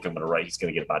in the book I'm going to write, he's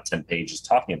going to get about 10 pages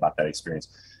talking about that experience.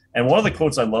 And one of the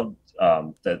quotes I loved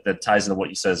that ties into what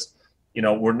you says,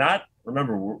 we're not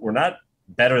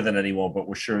better than anyone, but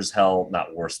we're sure as hell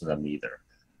not worse than them either.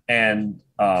 And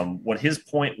what his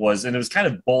point was, and it was kind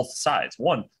of both sides.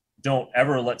 One, don't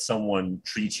ever let someone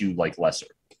treat you like lesser,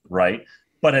 right?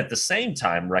 But at the same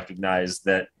time, recognize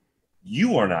that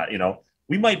you are not,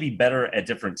 we might be better at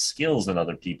different skills than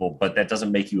other people, but that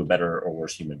doesn't make you a better or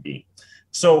worse human being.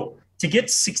 So to get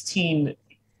 16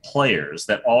 players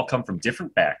that all come from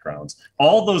different backgrounds,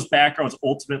 all those backgrounds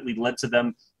ultimately led to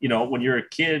them, when you're a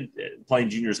kid playing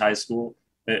juniors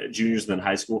then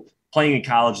high school, playing in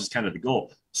college is kind of the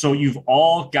goal. So you've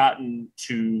all gotten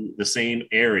to the same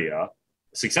area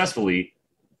successfully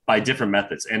by different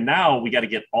methods. And now we got to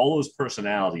get all those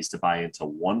personalities to buy into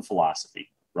one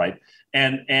philosophy, right?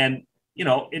 And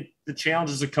the challenge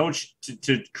as a coach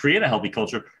to create a healthy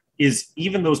culture is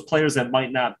even those players that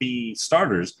might not be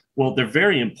starters, well, they're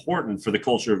very important for the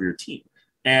culture of your team.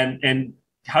 And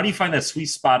how do you find that sweet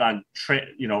spot on,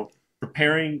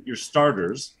 preparing your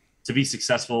starters to be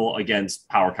successful against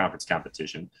power conference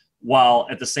competition, while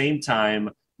at the same time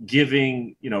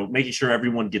giving, making sure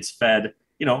everyone gets fed,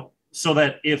 so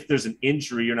that if there's an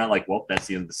injury, you're not like, well, that's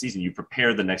the end of the season. You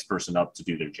prepare the next person up to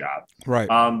do their job. Right.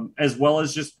 As well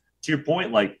as just to your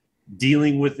point, like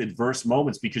dealing with adverse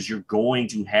moments, because you're going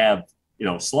to have,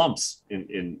 slumps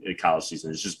in a college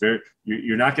season. It's just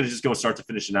you're not going to just go start to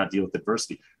finish and not deal with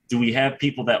adversity. Do we have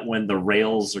people that when the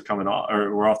rails are coming off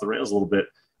or we're off the rails a little bit,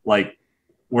 like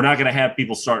we're not going to have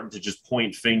people starting to just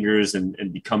point fingers and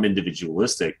become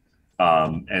individualistic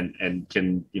and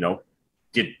can,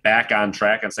 get back on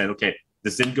track and saying, okay,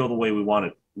 this didn't go the way we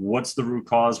wanted. What's the root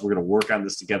cause? We're going to work on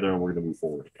this together and we're going to move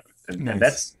forward together. And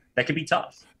that can be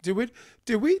tough.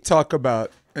 Did we talk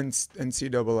about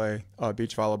NCAA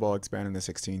beach volleyball expanding to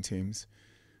 16 teams?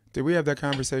 Did we have that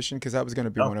conversation? Because that was going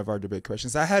to be one of our debate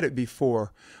questions. I had it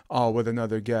before with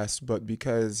another guest, but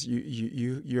because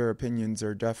your opinions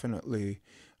are definitely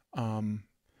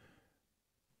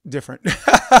different.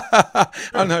 I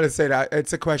don't know how to say that.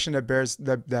 It's a question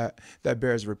that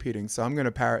bears repeating. So I'm going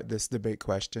to parrot this debate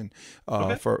question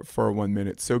for 1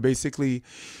 minute. So basically,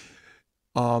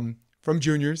 from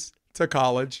juniors to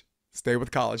college, stay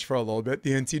with college for a little bit,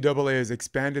 the NCAA has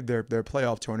expanded their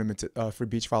playoff tournament for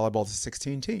beach volleyball to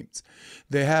 16 teams.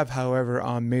 They have,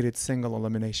 however, made it single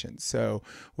elimination. So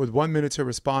with 1 minute to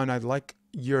respond, I'd like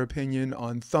your opinion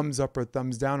on thumbs up or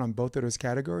thumbs down on both of those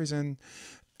categories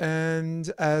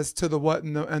and as to the what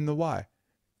and the why.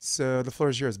 So the floor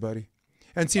is yours, buddy.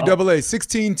 NCAA,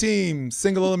 16 teams,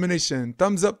 single elimination,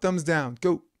 thumbs up, thumbs down,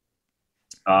 go.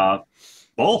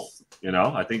 Both.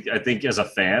 I think as a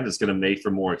fan, it's going to make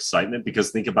for more excitement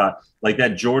because think about like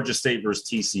that Georgia State versus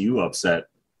TCU upset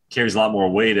carries a lot more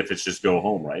weight if it's just go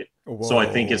home, right? Whoa. So I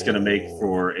think it's going to make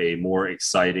for a more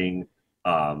exciting,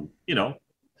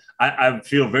 I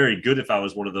feel very good if I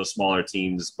was one of those smaller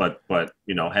teams, but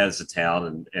has the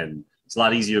talent, and it's a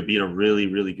lot easier being a really,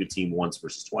 really good team once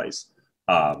versus twice.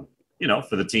 For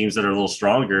the teams that are a little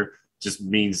stronger, just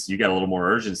means you got a little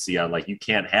more urgency on, like, you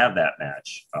can't have that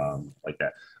match like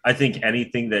that. I think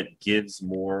anything that gives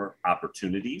more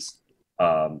opportunities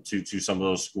to some of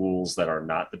those schools that are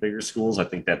not the bigger schools, I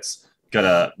think that's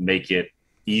gonna make it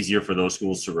easier for those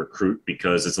schools to recruit,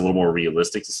 because it's a little more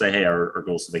realistic to say, hey, our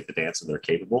goal is to make the dance and they're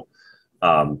capable.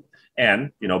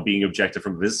 And being objective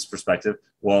from a business perspective,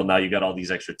 well, now you got all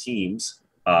these extra teams.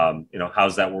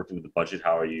 How's that working with the budget?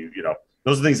 How are you,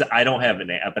 those are things that I don't have.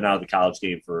 I've been out of the college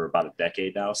game for about a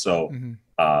decade now. So,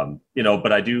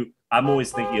 but I'm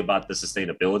always thinking about the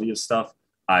sustainability of stuff.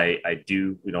 I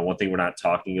do, one thing we're not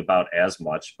talking about as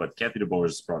much, but Kathy DeBoer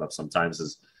is brought up sometimes,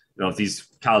 is, if these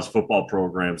college football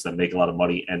programs that make a lot of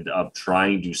money end up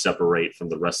trying to separate from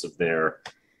the rest of their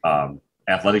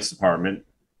athletics department,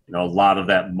 a lot of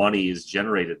that money is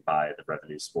generated by the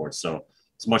revenue sports. So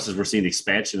as much as we're seeing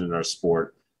expansion in our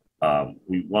sport,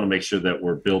 we want to make sure that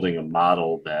we're building a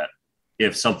model that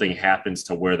if something happens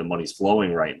to where the money's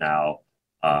flowing right now,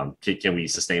 can we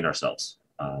sustain ourselves?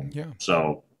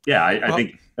 So I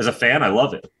think as a fan, I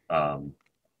love it.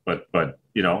 But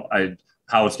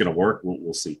how it's going to work,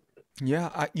 we'll see.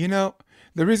 Yeah,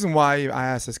 the reason why I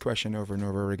ask this question over and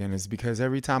over again is because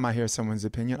every time I hear someone's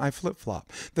opinion, I flip-flop.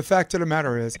 The fact of the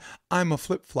matter is, I'm a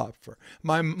flip-flopper.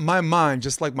 My mind,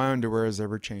 just like my underwear, is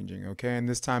ever changing, okay? And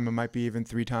this time it might be even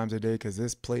 3 times a day, because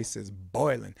this place is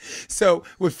boiling. So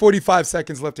with 45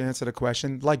 seconds left to answer the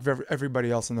question, like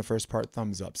everybody else in the first part,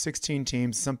 thumbs up. 16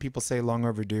 teams. Some people say long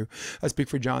overdue. I speak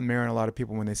for John Mayer and a lot of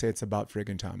people when they say it's about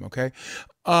friggin' time, okay?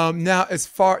 Now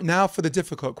for the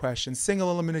difficult question,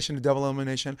 single elimination to double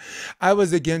elimination. I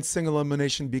was against single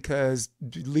elimination because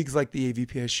leagues like the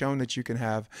AVP has shown that you can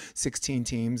have 16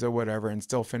 teams or whatever and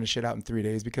still finish it out in 3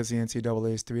 days, because the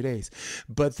NCAA is 3 days.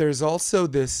 But there's also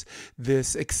this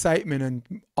excitement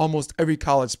in almost every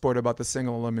college sport about the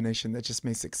single elimination that just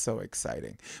makes it so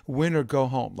exciting. Win or go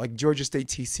home, like Georgia State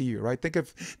TCU, right? Think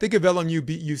of LMU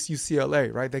beat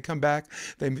UCLA, right? They come back,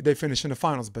 they finish in the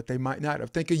finals, but they might not have.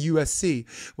 Think of USC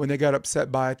when they got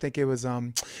upset by, I think it was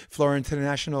Florida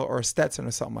International or Stetson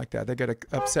or something like that. They got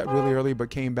upset really early, but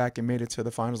came back and made it to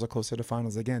the finals or close to the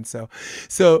finals again. So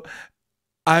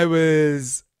I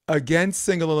was against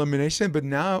single elimination, but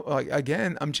now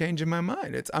again I'm changing my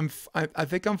mind. I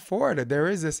think I'm for it. There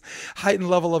is this heightened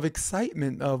level of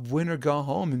excitement of win or go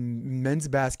home in men's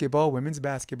basketball, women's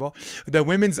basketball. The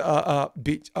women's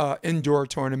beach indoor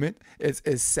tournament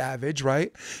is savage,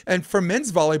 right? And for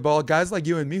men's volleyball, guys like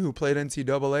you and me who played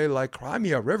NCAA, like, cry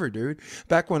me a river, dude.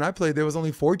 Back when I played, there was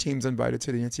only 4 teams invited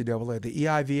to the NCAA. The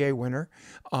EIVA winner,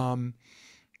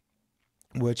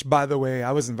 which, by the way,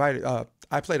 I was invited.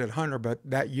 I played at Hunter, but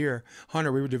that year,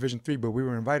 Hunter, we were Division III, but we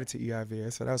were invited to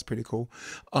EIVA, so that was pretty cool.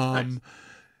 Nice.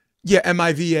 Yeah,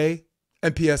 MIVA,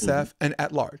 MPSF, and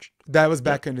at large. That was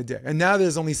back in the day. And now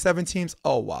there's only 7 teams.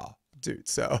 Oh, wow, dude.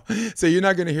 So you're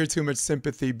not going to hear too much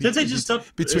sympathy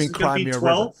between Crimea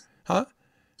River. Huh?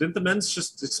 Didn't the men's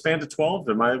just expand to 12?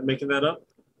 Am I making that up?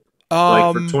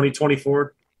 Like for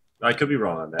 2024? I could be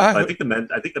wrong on that. But I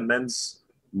think the men's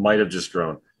might have just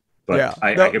grown. But yeah,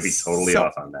 I could be totally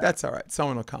off on that. That's all right.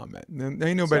 Someone will comment. There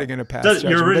ain't nobody going to pass.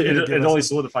 It only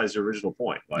solidifies your original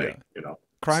point.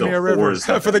 Crimea River.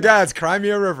 For the guys,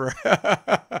 Crimea River.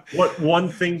 What one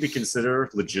thing to consider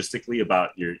logistically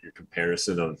about your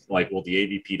comparison of, like, well, the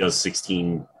AVP does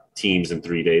 16 teams in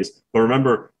 3 days. But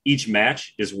remember, each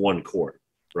match is 1 court,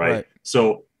 right?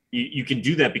 So you can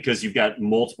do that because you've got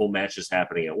multiple matches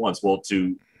happening at once. Well,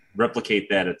 to replicate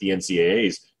that at the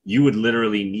NCAAs, you would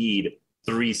literally need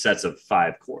 3 sets of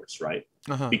 5 courts, right?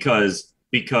 Because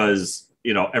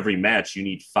every match you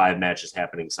need 5 matches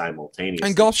happening simultaneously.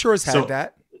 And Gulf Shores had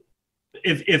that.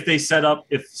 If they set up,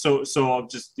 so I'll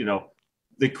just,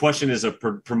 the question is a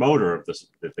promoter of this.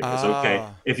 The thing is, okay,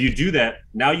 if you do that,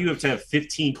 now you have to have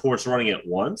 15 courts running at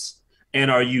once.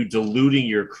 And are you diluting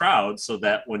your crowd so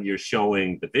that when you're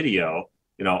showing the video,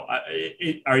 do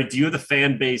you have the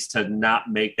fan base to not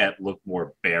make that look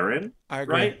more barren? I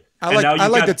agree. Right? I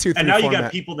like the 2-3 And now you format.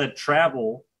 got people that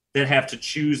travel that have to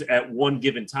choose at one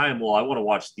given time. Well, I want to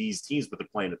watch these teams, but they're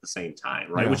playing at the same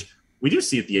time, right? Yeah. Which we do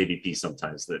see at the AVP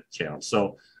sometimes, that challenge.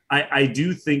 So I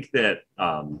do think that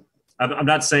I'm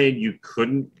not saying you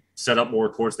couldn't set up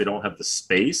more courts. They don't have the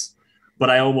space, but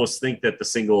I almost think that the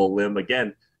single elim,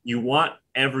 again, you want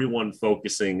everyone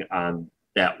focusing on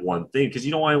that one thing, because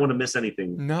you don't want to miss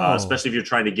anything, especially if you're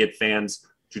trying to get fans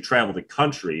to travel the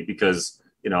country, because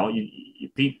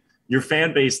you your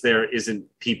fan base there isn't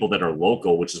people that are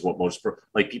local, which is what most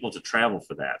like people to travel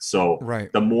for that. So Right.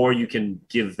 the more you can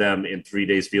give them in 3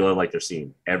 days, feeling like they're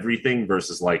seeing everything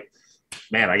versus like,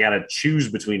 man, I got to choose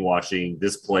between watching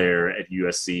this player at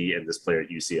USC and this player at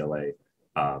UCLA.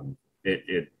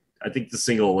 I think the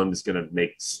single elim is going to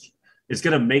make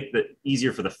it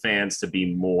easier for the fans to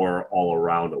be more all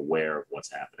around aware of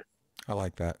what's happening. I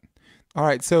like that. All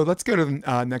right, so let's go to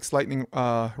the next lightning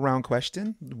round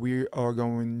question. We are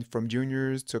going from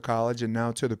juniors to college and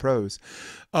now to the pros.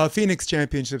 Phoenix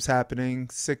Championships happening,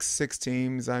 six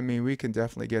teams. I mean, we can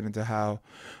definitely get into how.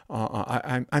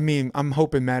 I'm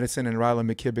hoping Madison and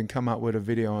Rylan McKibben come out with a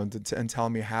video and tell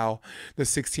me how the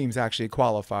 6 teams actually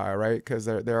qualify, right? Because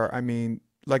there. I mean,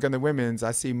 like on the women's,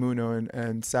 I see Muno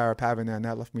and Sarah Pavina, and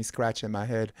that left me scratching my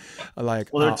head.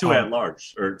 Like, well, they're 2 at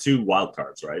large or 2 wild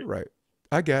cards, right? Right.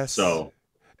 I guess. So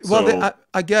well,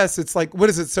 I guess it's like, what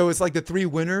is it? So it's like the 3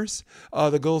 winners,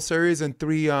 the Gold Series, and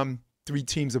 3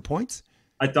 teams of points.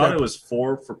 I thought it was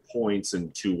 4 for points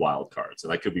and 2 wild cards,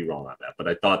 and I could be wrong on that, but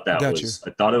I thought I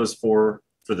thought it was 4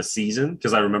 for the season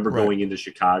because I remember going into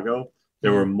Chicago,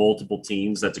 there were multiple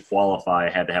teams that to qualify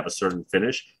had to have a certain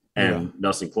finish, and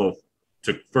Nuss and Cloth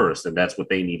took first, and that's what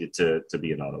they needed to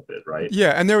be an auto bid, right?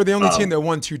 Yeah, and they were the only team that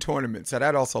won 2 tournaments, so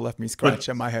that also left me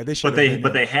scratching my head.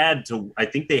 They had to. I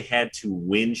think they had to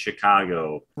win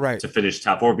Chicago to finish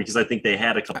top 4 because I think they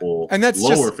had a couple and that's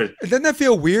lower. Doesn't that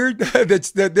feel weird?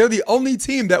 that they're the only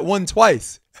team that won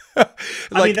twice. Like,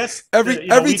 I mean, that's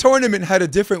every tournament had a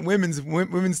different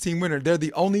women's team winner. They're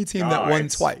the only team that won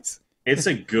twice. It's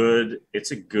a good,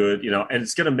 and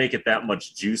it's going to make it that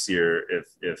much juicier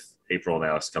if April and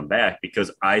Alex come back,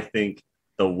 because I think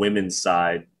the women's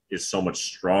side is so much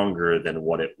stronger than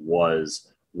what it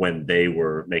was when they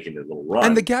were making their little run.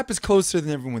 And the gap is closer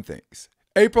than everyone thinks.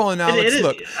 April and Alex,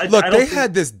 they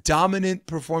had this dominant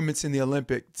performance in the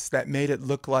Olympics that made it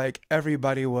look like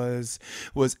everybody was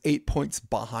 8 points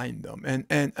behind them.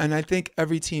 And I think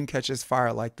every team catches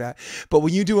fire like that. But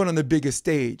when you do it on the biggest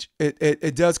stage,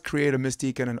 it does create a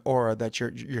mystique and an aura that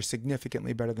you're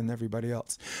significantly better than everybody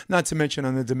else. Not to mention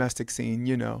on the domestic scene,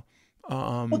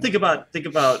 well, think about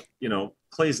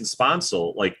Clays and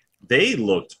Sponsel, like they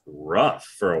looked rough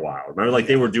for a while. Remember, like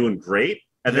they were doing great.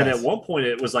 And then at one point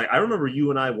it was like, I remember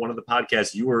you and I, one of the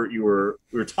podcasts, we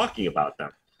were talking about them.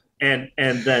 And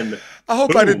then I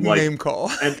hope I didn't name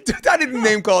call. I didn't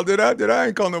name call, did I? I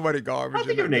ain't call nobody garbage. I don't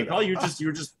think you name call. You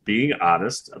were just being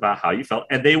honest about how you felt.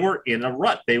 And they were in a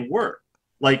rut. They were.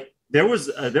 Like there was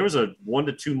a 1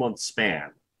 to 2 month span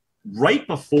right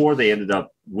before they ended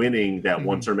up winning that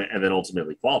one tournament and then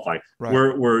ultimately qualifying,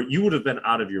 where you would have been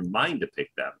out of your mind to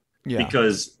pick them. Yeah.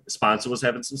 Because Sponsor was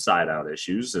having some side out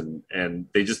issues and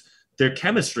their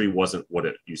chemistry wasn't what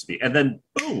it used to be. And then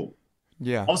boom.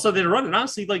 Yeah. All of a sudden they're running.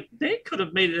 Honestly, like they could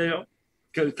have made a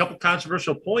couple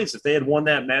controversial points if they had won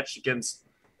that match against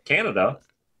Canada.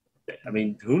 I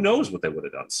mean, who knows what they would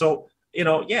have done. So,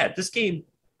 this game,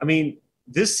 I mean,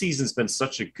 this season's been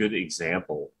such a good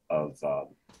example of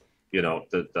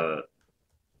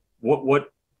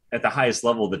what at the highest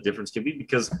level the difference can be,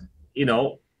 because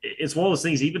it's one of those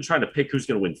things, even trying to pick who's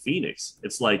going to win Phoenix.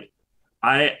 It's like,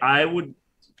 I would,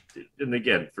 and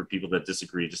again, for people that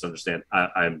disagree, just understand,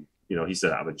 I'm, he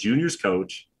said, I'm a juniors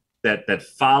coach that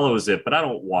follows it, but I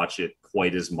don't watch it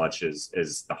quite as much as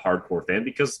the hardcore fan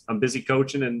because I'm busy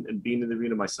coaching and being in the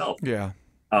arena myself. Yeah.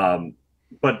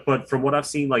 But from what I've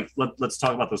seen, like, let's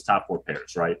talk about those top 4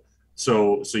 pairs, right?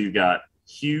 So you got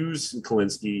Hughes and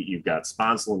Kalinsky, you've got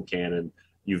Sponsel and Cannon,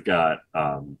 you've got,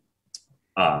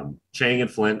 Chang and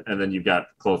Flint, and then you've got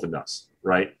Cloth and Nuss,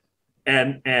 right?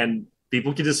 And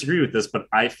people can disagree with this, but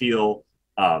I feel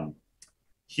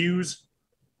Hughes,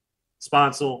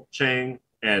 Sponsel, Chang,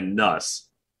 and Nuss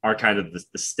are kind of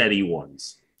the steady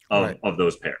ones of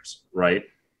those pairs, right?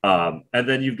 And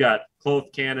then you've got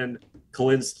Cloth, Cannon,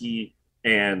 Kalinsky,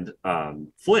 and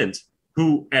Flint,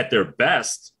 who at their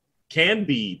best can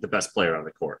be the best player on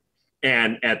the court,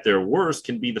 and at their worst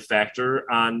can be the factor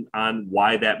on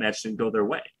why that match didn't go their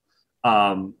way.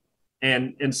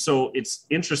 And so it's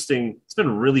interesting. It's been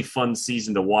a really fun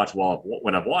season to watch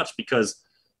when I've watched, because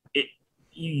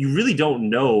you really don't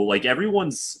know, like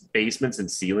everyone's basements and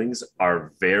ceilings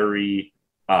are very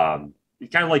kind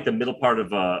of like the middle part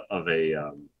of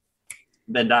a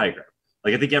Venn diagram.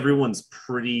 Like I think everyone's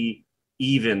pretty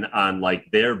even on like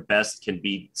their best can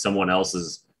be someone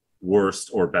else's worst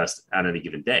or best on any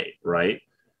given day, right?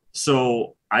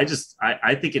 So I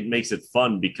think it makes it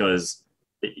fun, because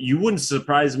you wouldn't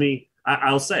surprise me.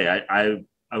 I'll say I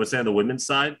would say on the women's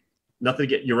side, nothing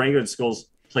to get Uranga and Skulls,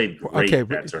 played great Okay,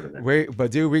 that tournament. wait,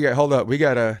 but dude, hold up. We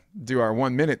gotta do our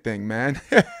 1 minute thing, man.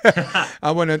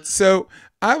 So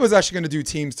I was actually gonna do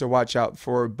teams to watch out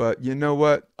for, but you know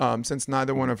what? Since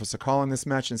neither one of us are calling this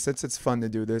match, and since it's fun to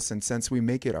do this, and since we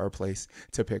make it our place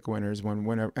to pick winners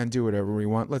whenever and do whatever we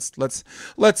want, let's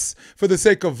for the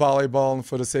sake of volleyball and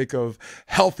for the sake of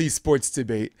healthy sports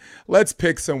debate, let's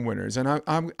pick some winners. And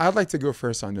I'd like to go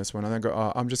first on this one.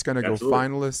 I'm just gonna go Absolutely.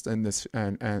 finalist and this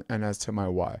and as to my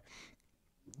why.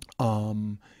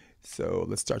 So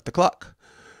let's start the clock.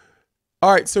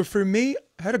 All right. So for me,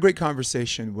 I had a great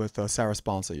conversation with Sarah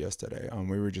Sponsa yesterday.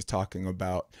 We were just talking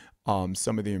about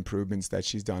some of the improvements that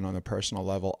she's done on a personal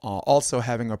level. Also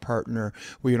having a partner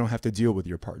where you don't have to deal with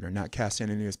your partner, not casting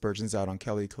any aspersions out on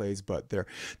Kelly Clays, but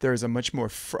there's a much more,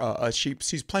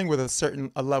 she's playing with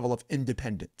a level of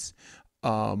independence.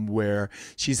 Where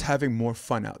she's having more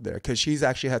fun out there, because she's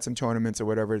actually had some tournaments or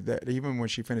whatever that even when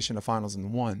she finished in the finals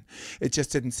and won, it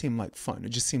just didn't seem like fun. It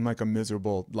just seemed like a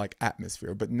miserable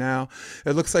atmosphere. But now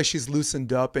it looks like she's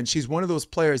loosened up, and she's one of those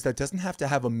players that doesn't have to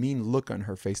have a mean look on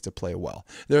her face to play well.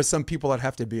 There are some people that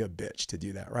have to be a bitch to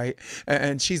do that, right?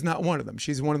 And she's not one of them.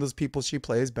 She's one of those people. She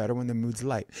plays better when the mood's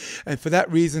light, and for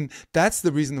that reason, that's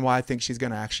the reason why I think she's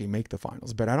going to actually make the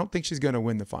finals. But I don't think she's going to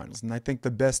win the finals. And I think the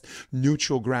best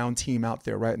neutral ground team out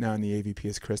there right now in the AVP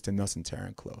is Kristen Nuss and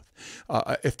Taryn Cloth.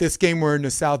 If this game were in the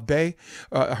South Bay,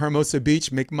 Hermosa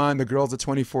Beach, make mine the girls at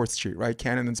 24th Street, right?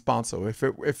 Cannon and Sponso.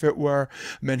 If it were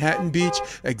Manhattan Beach,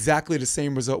 exactly the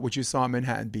same result which you saw in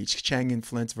Manhattan Beach. Chang and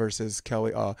Flint versus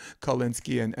Kelly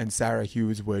Kolinsky and Sarah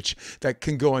Hughes, which that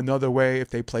can go another way if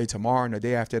they play tomorrow and the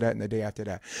day after that and the day after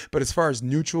that. But as far as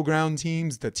neutral ground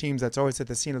teams, the teams that's always at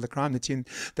the scene of the crime, the team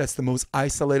that's the most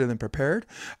isolated and prepared,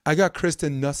 I got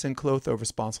Kristen Nuss and Cloth over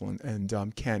Sponsel and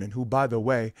Cannon, who, by the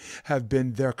way, have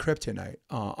been their kryptonite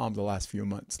the last few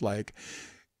months. Like,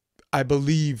 I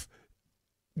believe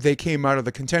they came out of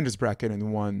the contenders bracket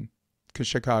and won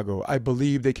Chicago. I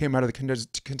believe they came out of the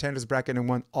contenders bracket and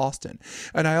won Austin.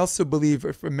 And I also believe,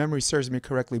 if memory serves me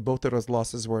correctly, both of those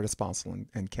losses were to Sponsel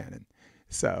and Cannon.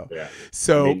 So, Yeah.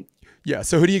 so, I mean, yeah.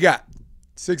 So who do you got?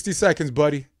 60 seconds,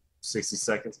 buddy. 60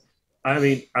 seconds. I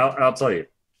mean, I'll tell you,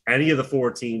 any of the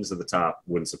four teams at the top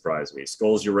wouldn't surprise me.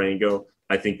 Skulls, Urango,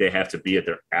 I think they have to be at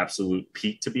their absolute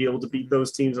peak to be able to beat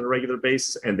those teams on a regular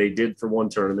basis, and they did for one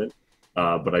tournament.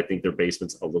 But I think their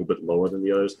basement's a little bit lower than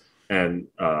the others. And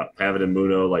Pavitt and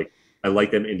Muno, I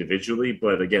like them individually,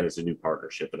 but again, it's a new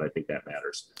partnership, and I think that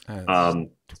matters.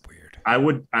 Weird.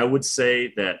 I would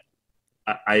say that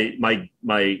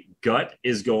my gut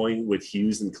is going with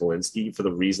Hughes and Kolinsky for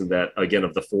the reason that, again,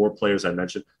 of the four players I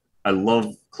mentioned, I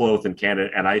love Cloth and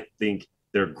Cannon, and I think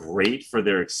they're great for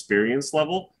their experience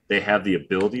level. They have the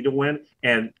ability to win.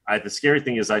 And the scary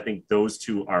thing is I think those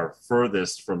two are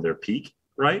furthest from their peak,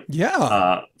 right?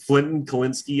 Yeah. Flint and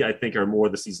Kolinsky, I think, are more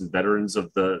the seasoned veterans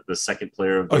of the second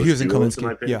player of those Hughes and duos, Kolinsky, in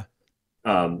my opinion.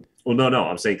 Yeah. Well, no,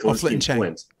 I'm saying Kolinsky and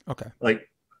Flint. Okay.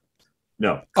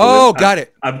 No. Got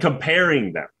it. I'm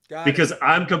comparing them because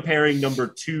I'm comparing number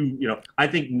two. I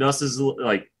think Nuss is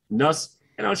Nuss.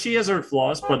 She has her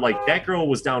flaws, but that girl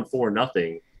was down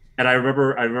 4-0, and I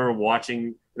remember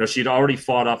watching. She'd already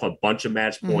fought off a bunch of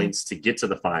match points to get to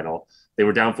the final. They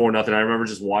were down 4-0. I remember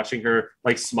just watching her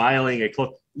smiling at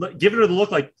Cloth, giving her the look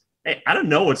hey, I don't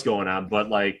know what's going on, but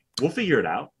we'll figure it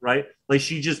out, right?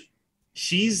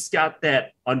 She's got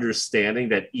that understanding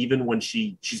that even when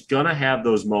she's gonna have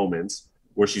those moments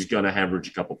where she's gonna hemorrhage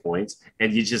a couple points,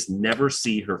 and you just never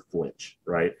see her flinch,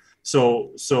 right?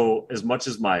 So as much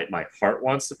as my heart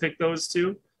wants to pick those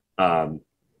two, I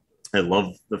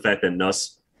love the fact that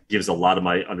Nuss gives a lot of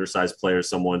my undersized players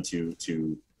someone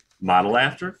to model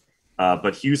after.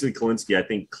 But Hughes and Kolinsky, I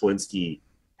think Kolinsky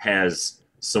has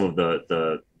some of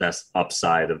the best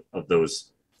upside of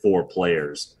those four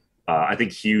players. I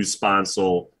think Hughes,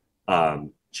 Sponsel,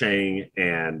 Chang,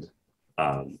 and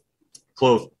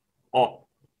Cloth,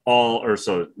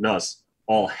 Nuss,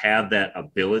 all have that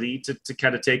ability to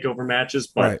kind of take over matches.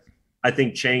 But right. I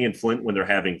think Chang and Flint, when they're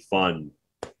having fun,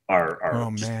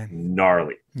 are just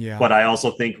gnarly. Yeah. But I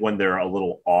also think when they're a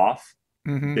little off,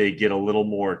 they get a little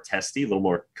more testy, a little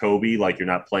more Kobe, you're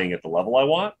not playing at the level I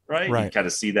want, right? You kind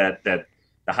of see that the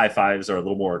high fives are a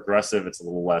little more aggressive. It's a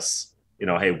little less,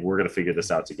 hey, we're going to figure this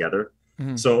out together.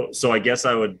 So I guess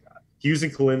I would Hughes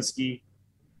and Kolinsky,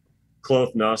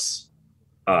 Cloth, Nuss,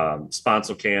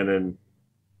 Sponsel, Cannon,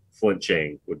 Flint,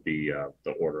 Chang would be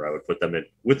the order I would put them in,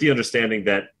 with the understanding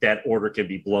that order can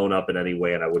be blown up in any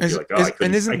way, and I would be I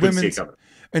couldn't see it coming.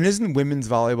 And isn't women's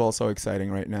volleyball so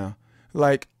exciting right now?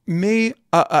 Me,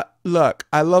 look,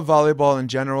 I love volleyball in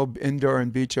general, indoor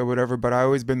and beach or whatever, but I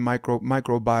always been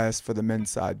micro biased for the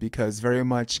men's side because very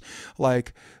much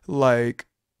like like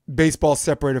baseball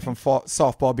separated from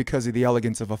softball because of the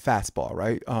elegance of a fastball,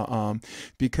 right?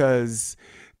 Because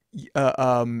uh,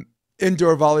 um,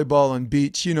 indoor volleyball and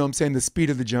beach, you know what I'm saying, the speed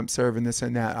of the jump serve and this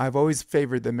and that. I've always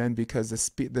favored the men because the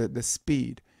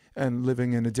speed and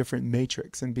living in a different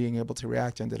matrix and being able to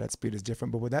react under that speed is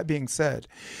different. But with that being said,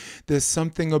 there's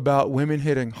something about women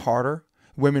hitting harder,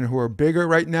 women who are bigger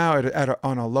right now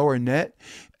on a lower net,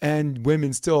 and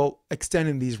women still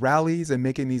extending these rallies and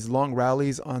making these long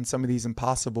rallies on some of these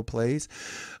impossible plays.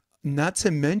 Not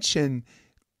to mention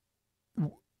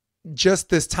just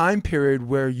this time period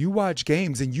where you watch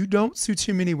games and you don't see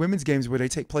too many women's games where they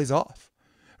take plays off.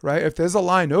 Right? If there's a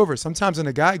line over, sometimes in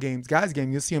a guys game,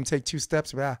 you'll see them take 2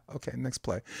 steps. Okay, next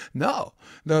play. No,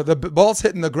 the ball's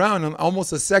hitting the ground, and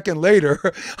almost a second later,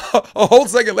 a whole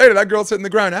second later, that girl's hitting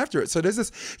the ground after it. So there's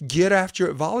this get after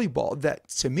it volleyball that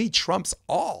to me trumps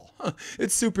all.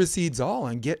 It supersedes all,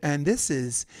 and this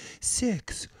is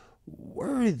 6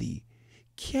 worthy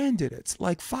candidates.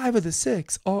 Like 5 of the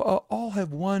 6 all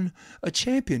have won a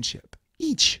championship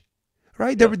each.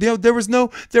 Right? There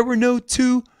were no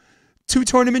two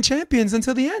tournament champions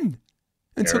until the end,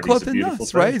 until close to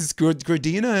nuts, right? It's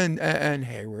Gordina and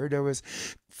Hayward. There was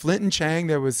Flint and Chang.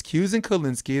 There was Hughes and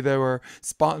Kolinsky. There were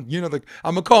I'm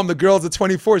gonna call them the girls of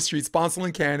 24th Street, Sponsel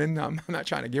and Cannon. I'm not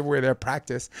trying to give away their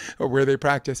practice or where they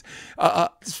practice.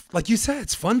 Like you said,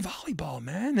 it's fun volleyball,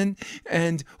 man.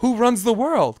 And who runs the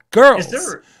world? Girls.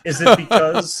 Is it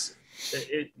because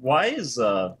why is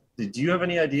do you have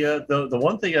any idea? The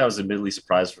one thing I was admittedly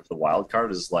surprised for the wild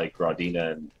card is like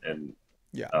Gradina and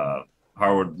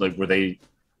Harwood, like were they,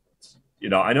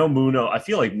 I know Muno, I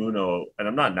feel like Muno, and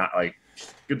I'm not like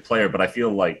good player, but I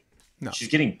feel like she's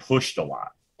getting pushed a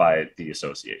lot by the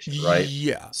association, right?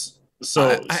 Yes.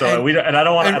 But we're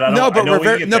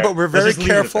very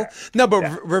careful.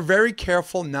 We're very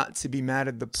careful not to be mad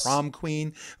at the prom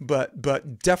queen,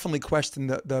 but definitely question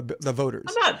the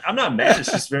voters. I'm not mad. It's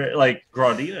just very like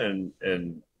Gradina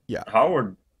and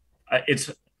Howard.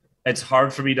 It's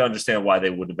hard for me to understand why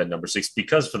they wouldn't have been number 6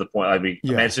 because for the point. I mean,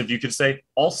 imagine if you could say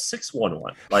all 6 won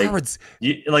one. Like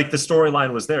the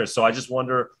storyline was there. So I just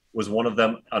wonder, was one of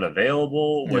them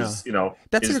unavailable? That's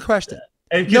a good question.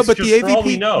 No, but the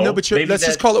AVP. Let's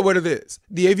just call it what it is.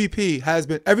 The AVP has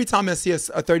been every time I see a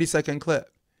 30-second clip,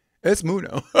 it's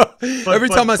Muno. Every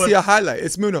time I see a highlight,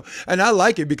 it's Muno, and I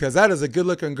like it because that is a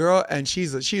good-looking girl, and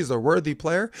she's a worthy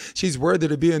player. She's worthy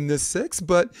to be in this 6.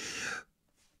 But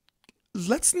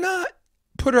let's not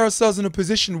put ourselves in a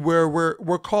position where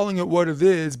we're calling it what it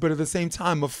is, but at the same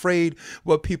time afraid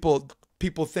what people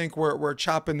think we're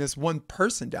chopping this one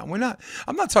person down. We're not.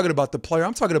 I'm not talking about the player.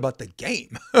 I'm talking about the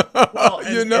game. Well,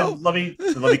 and let me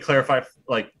clarify.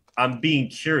 Like, I'm being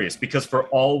curious because for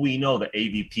all we know, the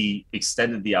AVP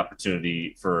extended the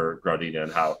opportunity for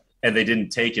Gradina and they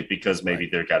didn't take it because maybe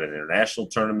they got an international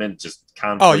tournament. Just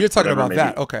conflict, oh, you're talking about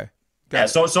that? Okay.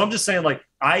 So I'm just saying, like,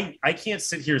 I can't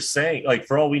sit here saying, like,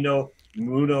 for all we know,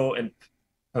 Muno and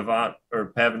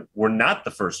Pavin were not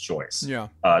the first choice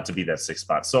to be that 6th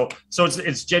spot. So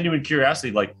it's genuine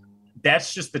curiosity. Like,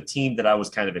 that's just the team that I was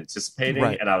kind of anticipating,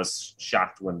 and I was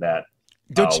shocked when that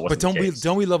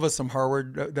don't we love us some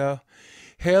Harvard though?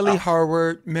 Haley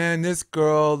Harvard, man, this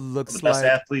girl looks the best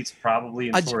athletes probably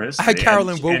in tour history. I had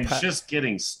Carolyn Wopat. And just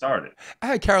getting started. I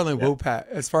had Carolyn Wopat.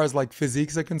 As far as like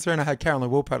physiques are concerned, I had Carolyn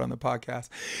Wopat on the podcast.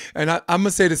 And I'm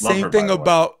gonna say the same thing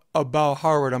about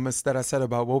Harvard that I said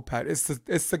about Wopat.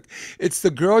 It's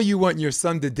the girl you want your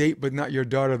son to date, but not your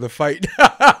daughter to fight.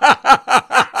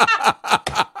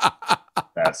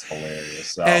 That's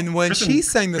hilarious. And when she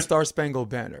sang the Star Spangled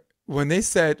Banner, when they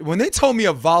told me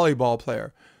a volleyball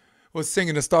player was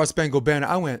singing the Star Spangled Banner,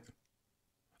 I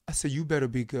said, you better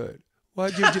be good.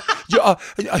 What?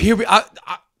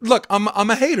 Look, I'm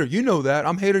a hater. You know that.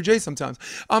 I'm hater Jay sometimes.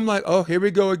 I'm like, oh, here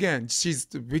we go again.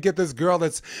 We get this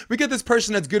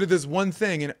person that's good at this one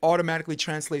thing, and it automatically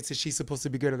translates that she's supposed to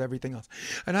be good at everything else.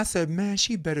 And I said, man,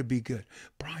 she better be good.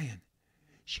 Brian,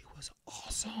 she was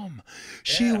awesome. Yeah.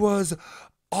 She was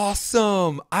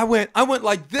awesome. I went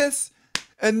like this.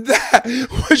 And that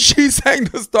when she sang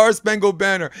the Star Spangled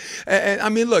Banner. And I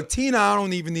mean, look, Tina, I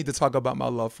don't even need to talk about my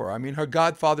love for her. I mean, her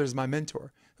godfather is my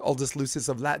mentor, Aldous Lucis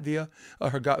of Latvia,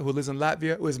 who lives in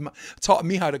Latvia, taught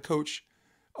me how to coach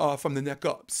from the neck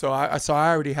up. So I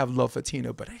already have love for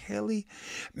Tina. But Haley,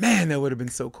 man, that would have been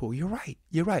so cool. You're right.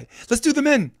 Let's do the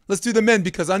men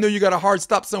because I know you got a hard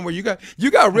stop somewhere. You got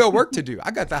real work to do.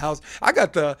 I got the house. I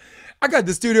got the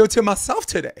studio to myself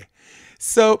today.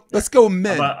 So let's go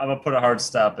men. I'm gonna put a hard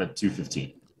stop at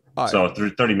 2:15. All right. So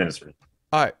 30 minutes for me.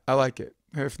 All right. I like it.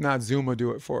 If not, Zoom will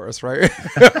do it for us, right?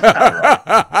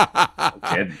 Right.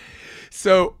 Okay.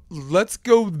 So let's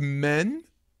go men.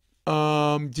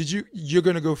 You're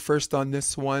gonna go first on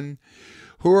this one.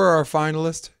 Who are our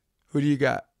finalists? Who do you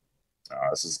got?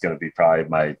 This is going to be probably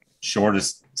my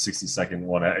shortest 60-second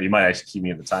one. You might actually keep me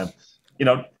in the time.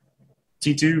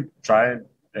 T2, Tryon,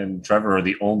 and Trevor are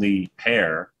the only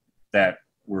pair that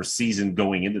were seasoned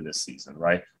going into this season,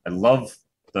 right? I love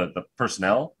the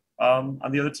personnel on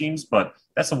the other teams, but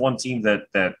that's the one team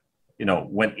that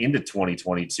went into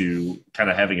 2022 kind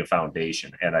of having a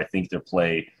foundation, and I think their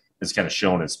play has kind of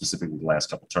shown it specifically the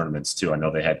last couple tournaments too. I know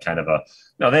they had kind of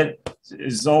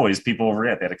as always, people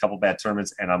overreact. They had a couple bad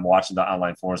tournaments, and I'm watching the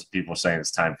online forums. People are saying it's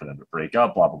time for them to break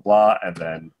up, blah blah blah, and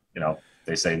then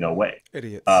they say no way.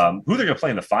 Idiots. Who they're going to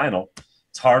play in the final?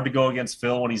 It's hard to go against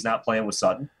Phil when he's not playing with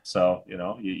Sutton. So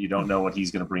you don't know what he's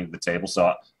going to bring to the table.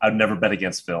 So I'd never bet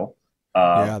against Phil.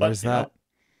 Yeah, there's that.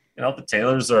 The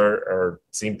Taylors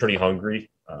seem pretty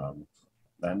hungry.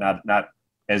 Not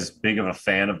as big of a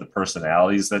fan of the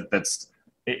personalities. We're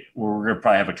going to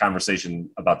probably have a conversation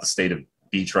about the state of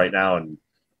Beach right now, and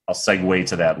I'll segue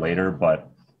to that later. But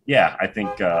yeah, I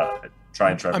think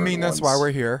Tryon Trevor. I mean, that's why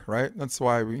we're here, right? That's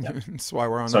why that's why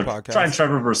we're on the podcast. Tryon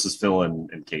Trevor versus Phil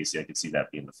and Casey. I could see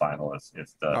that being the final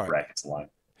if the brackets align.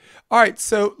 All right,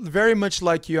 so very much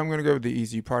like you, I'm going to go with the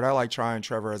easy part. I like Tryon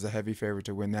Trevor as a heavy favorite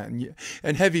to win that,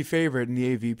 and heavy favorite in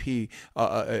the AVP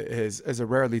is a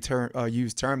rarely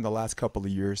used term the last couple of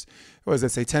years. What does that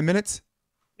say? 10 minutes?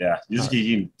 Yeah, you just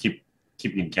keep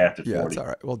keeping captive. Yeah, 40. it's all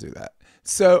right. We'll do that.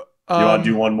 So you want to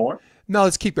do one more? No,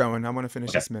 let's keep going. I want to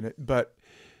finish this minute, but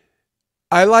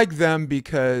I like them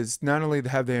because not only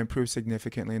have they improved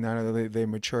significantly, not only they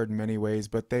matured in many ways,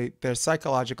 but their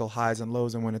psychological highs and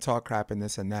lows and when to talk crap and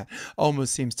this and that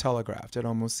almost seems telegraphed. It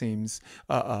almost seems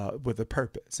with a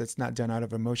purpose. It's not done out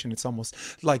of emotion. It's almost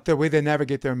like the way they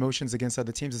navigate their emotions against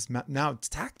other teams is now it's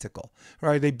tactical,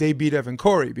 right? They beat Evan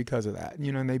Corey because of that,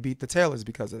 and they beat the Taylors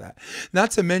because of that.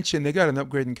 Not to mention they got an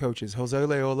upgrade in coaches. Jose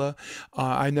Leola,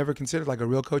 I never considered like a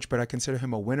real coach, but I consider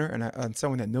him a winner and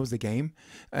someone that knows the game.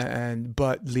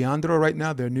 But Leandro right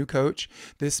now, their new coach,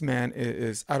 this man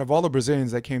is out of all the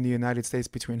Brazilians that came to the United States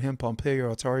between him, Pompeo,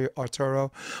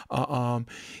 Arturo,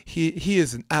 he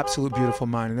is an absolute beautiful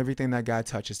mind, and everything that guy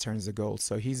touches turns to gold.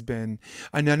 So he's been,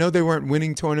 and I know they weren't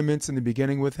winning tournaments in the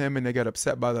beginning with him, and they got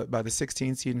upset by the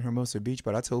 16 seed in Hermosa Beach.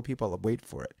 But I told people, wait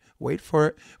for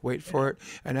it,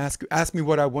 and ask me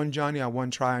what I won, Johnny. I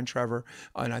won Tryon Trevor,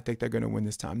 and I think they're going to win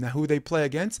this time. Now, who they play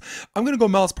against? I'm going to go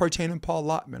Miles Partain and Paul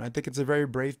Lottman. I think it's a very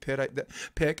brave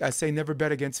pick. I say never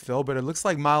bet against Phil, but it looks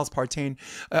like Miles Partain,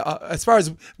 as far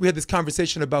as we had this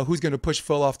conversation about who's going to push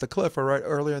Phil off the cliff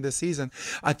earlier this season,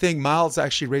 I think Miles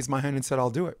actually raised my hand and said, I'll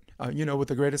do it. With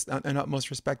the greatest and utmost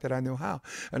respect that I know how.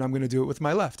 And I'm going to do it with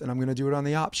my left, and I'm going to do it on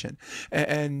the option.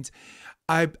 And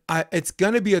it's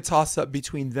going to be a toss-up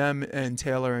between them and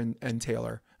Taylor and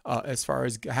Taylor. As far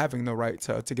as having the right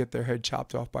to get their head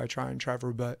chopped off by Tryon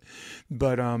Trevor,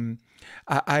 but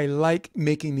I like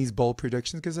making these bold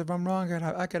predictions because if I'm wrong,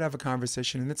 I could have a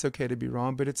conversation, and it's okay to be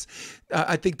wrong. But it's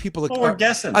I think people are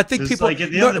guessing. I think people,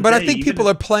 I think people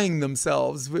are playing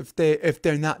themselves if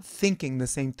they're not thinking the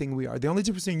same thing we are. The only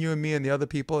difference between you and me and the other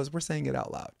people is we're saying it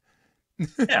out loud.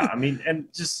 Yeah, I mean, and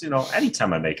just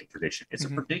anytime I make a prediction, it's a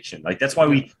prediction. Like that's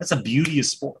why that's the beauty of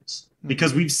sports,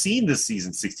 because we've seen this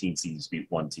season 16 seeds beat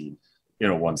one team,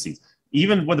 one seed.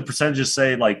 Even when the percentages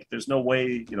say like there's no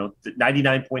way,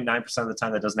 99.9% of the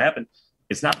time that doesn't happen,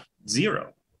 it's not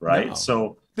zero, right? No.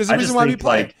 So there's a reason why we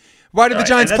play. Why did the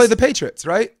Giants play the Patriots,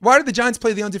 right? Why did the Giants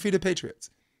play the undefeated Patriots?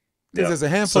 Because there's a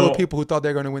handful of people who thought they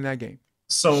were going to win that game.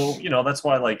 So that's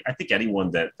why I think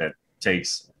anyone that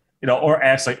takes or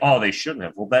acts like, oh, they shouldn't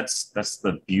have. Well, that's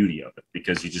the beauty of it,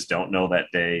 because you just don't know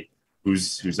that day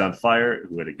who's on fire,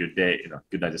 who had a good day,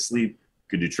 good night of sleep,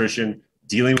 good nutrition,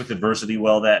 dealing with adversity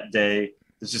well that day.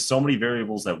 There's just so many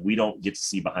variables that we don't get to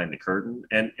see behind the curtain.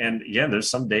 And again, there's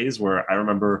some days where I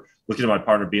remember looking at my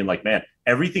partner being like, man,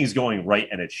 everything's going right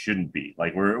and it shouldn't be.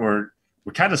 Like we're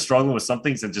kind of struggling with some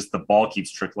things and just the ball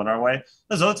keeps trickling our way.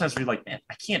 There's other times where you're like, man,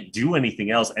 I can't do anything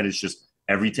else, and it's just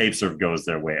every tape serve goes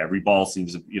their way. Every ball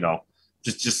seems,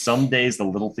 just some days the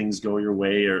little things go your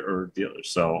way or the other.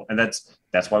 So, and that's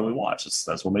why we watch.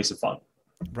 That's what makes it fun.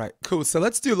 Right. Cool. So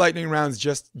let's do lightning rounds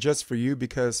just for you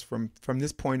because from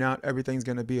this point out, everything's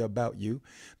going to be about you.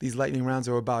 These lightning rounds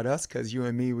are about us because you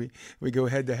and me, we go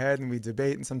head to head and we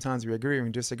debate and sometimes we agree and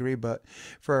we disagree. But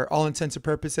for all intents and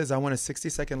purposes, I want a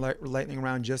 60-second lightning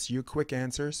round, just you, quick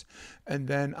answers, and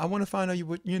then I want to find out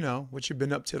what you've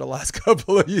been up to the last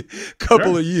couple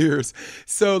Sure. of years.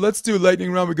 So let's do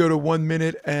lightning round. We go to 1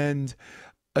 minute and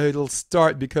it'll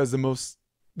start because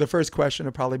the first question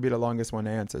will probably be the longest one to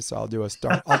answer. So I'll do a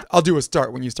start. I'll do a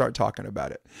start when you start talking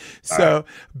about it. All right. So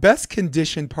best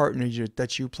conditioned partner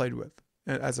that you played with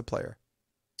as a player.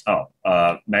 Oh,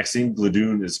 Maxime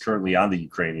Gladoun is currently on the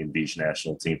Ukrainian beach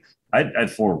national team. I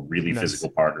had four really Nice. physical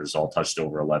partners, all touched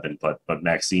over 11, but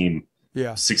Maxime,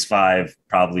 Yeah. 6'5",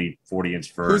 probably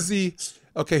 40-inch vert.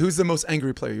 Who's the most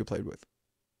angry player you played with?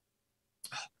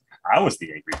 I was the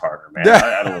angry partner, man.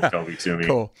 I don't look Kobe to me.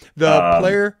 Cool. The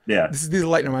player. Yeah. These are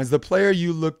lightning rounds. The player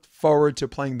you looked forward to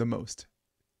playing the most.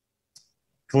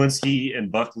 Kalinsky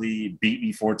and Buckley beat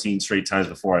me 14 straight times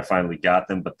before I finally got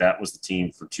them, but that was the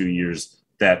team for 2 years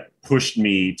that pushed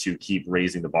me to keep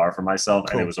raising the bar for myself,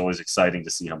 Cool. and it was always exciting to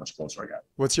see how much closer I got.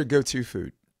 What's your go-to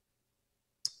food?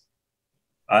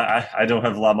 I don't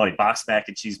have a lot of money. Box mac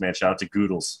and cheese, man. Shout out to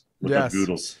Goodles. Look up Yes.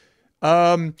 Goodles.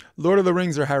 Lord of the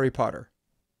Rings or Harry Potter?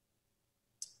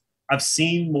 I've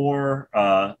seen more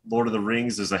Lord of the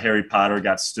Rings. There's a Harry Potter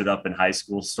got stood up in high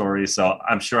school story, so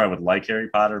I'm sure I would like Harry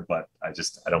Potter, but I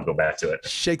don't go back to it.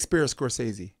 Shakespeare or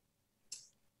Scorsese?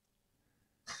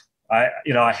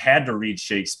 I had to read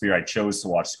Shakespeare. I chose to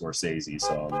watch Scorsese,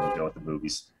 so I'm gonna go with the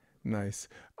movies. Nice.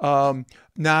 Now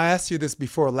I asked you this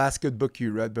before. Last good book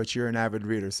you read, but you're an avid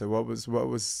reader. So what was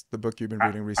the book you've been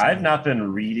reading recently? I've not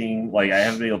been reading, like I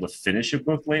haven't been able to finish a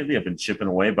book lately. I've been chipping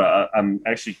away, but I'm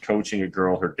actually coaching a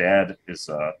girl. Her dad is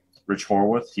Rich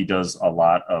Horwath. He does a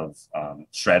lot of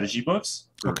strategy books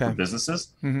for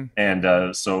businesses,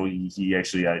 and so he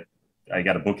actually I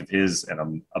got a book of his, and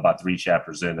I'm about 3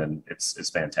 chapters in, and it's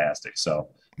fantastic. So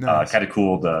Nice. kind of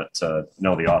cool to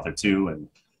know the author too, and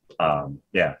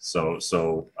yeah. So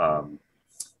I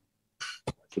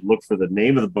should look for the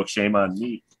name of the book. Shame on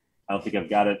me. I don't think I've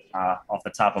got it off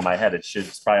the top of my head.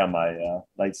 It's probably on my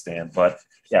nightstand. But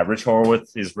yeah, Rich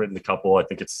Horwath has written a couple. I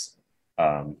think it's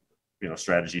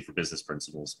strategy for business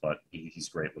principles. But he's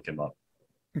great. Look him up.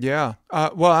 Yeah.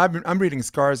 Well, I'm reading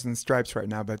Scars and Stripes right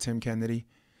now by Tim Kennedy.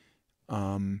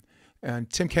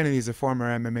 And Tim Kennedy is a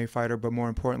former MMA fighter, but more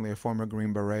importantly, a former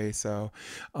Green Beret. So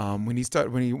when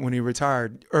he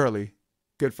retired early,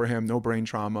 good for him, no brain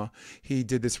trauma. He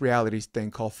did this reality thing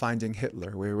called Finding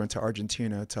Hitler, where he went to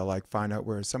Argentina to like find out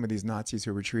where some of these Nazis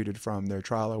who retreated from their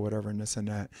trial or whatever, and this and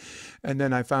that. And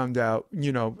then I found out,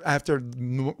 after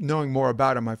knowing more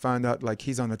about him, I found out like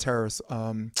he's on a terrorist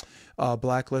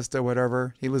blacklist or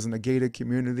whatever. He lives in a gated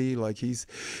community. Like he's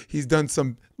done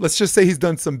some, let's just say he's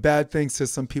done some bad things to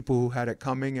some people who had it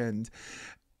coming.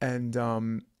 And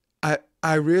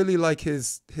I really like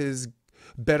his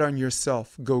bet on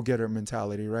yourself, go getter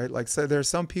mentality, right? Like, so there's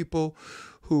some people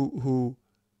who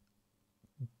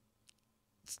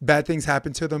bad things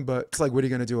happen to them, but it's like, what are you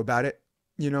going to do about it?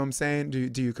 You know what I'm saying? Do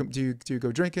you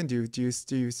go drinking? Do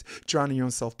you drown in your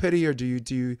own self-pity, or do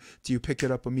you pick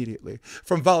it up immediately?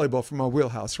 From volleyball, from our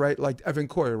wheelhouse, right? Like Evan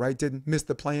Coyer, right? Didn't miss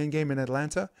the play-in game in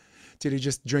Atlanta. Did he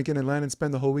just drink in Atlanta and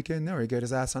spend the whole weekend? No, he got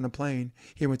his ass on a plane.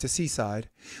 He went to Seaside,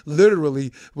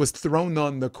 literally was thrown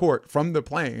on the court from the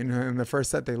plane in the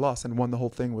first set they lost, and won the whole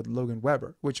thing with Logan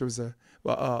Webber, which was a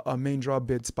main draw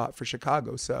bid spot for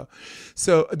Chicago. So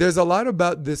there's a lot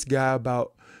about this guy,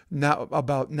 about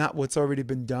not what's already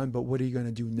been done, but what are you going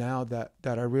to do now, that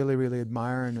I really, really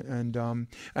admire. And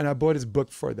I bought his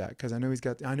book for that, because I know he's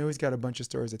got a bunch of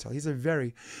stories to tell. He's a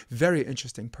very, very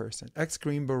interesting person.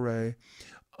 Ex-Green Beret.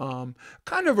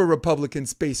 Kind of a Republican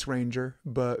space ranger,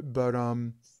 but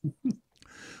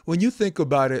when you think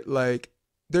about it, like,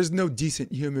 there's no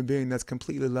decent human being that's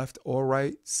completely left or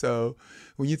right. So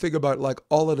when you think about like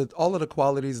all of the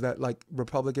qualities that like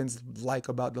Republicans like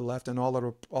about the left, and all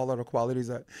of the qualities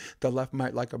that the left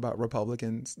might like about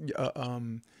Republicans,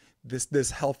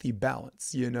 this healthy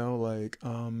balance, like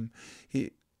he's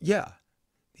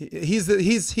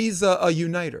a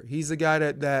uniter. He's a guy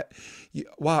that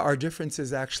wow, our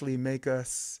differences actually make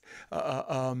us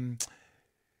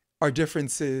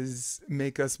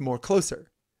more closer.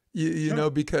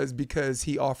 Because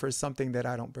he offers something that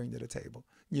I don't bring to the table.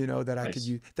 That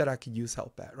I could use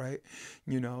help at, right?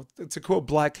 To quote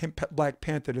Black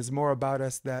Panther, there's more about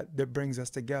us that brings us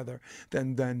together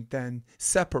than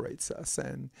separates us.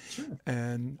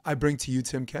 And I bring to you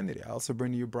Tim Kennedy. I also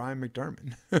bring to you Bryan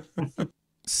McDermand.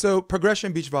 So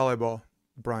Progression Beach Volleyball,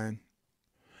 Bryan,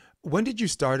 when did you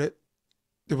start it?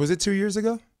 Was it 2 years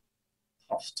ago?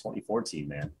 Oh, 2014,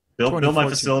 man. Built my 2014.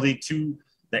 facility to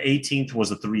the 18th was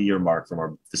the 3-year mark from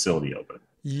our facility open.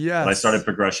 When I started Yes.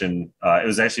 progression, it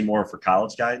was actually more for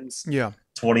college guidance. Yeah.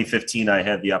 2015, I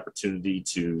had the opportunity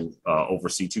to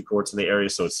oversee 2 courts in the area,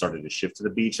 so it started to shift to the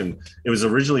beach. And it was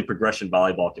originally progression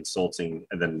volleyball consulting,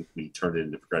 and then we turned it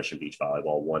into progression beach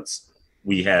volleyball once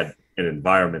we had an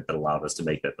environment that allowed us to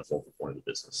make that the focal point of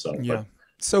the business. So, Yeah. but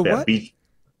So yeah, what?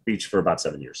 beach for about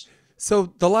 7 years.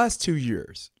 So the last 2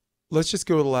 years, let's just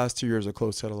go to the last 2 years or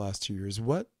close to the last 2 years.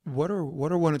 What are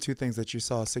one or two things that you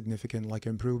saw significant like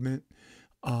improvement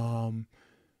um,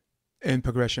 in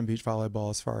progression beach volleyball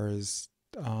as far as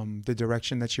the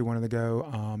direction that you wanted to go?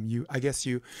 I guess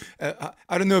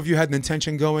I don't know if you had an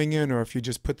intention going in or if you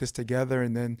just put this together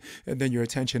and then your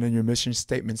attention and your mission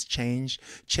statements changed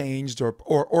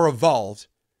or evolved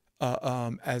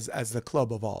as the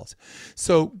club evolves.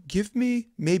 So give me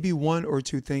maybe one or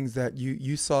two things that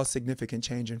you saw significant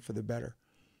change in for the better.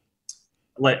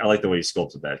 I like the way you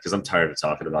sculpted that because I'm tired of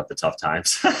talking about the tough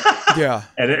times, Yeah.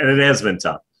 and it has been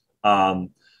tough.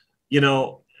 Um, you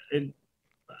know, it,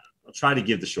 I'll try to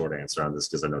give the short answer on this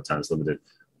because I know time's limited.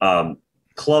 Um,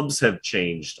 Clubs have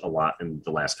changed a lot in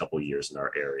the last couple of years in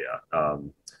our area.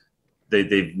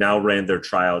 They've now ran their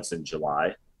tryouts in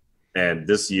July, and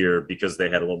this year because they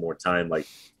had a little more time, like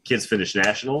kids finished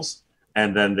nationals,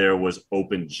 and then there was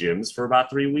open gyms for about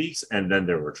 3 weeks, and then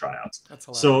there were tryouts. That's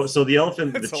hilarious. So the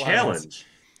elephant, the That's hilarious.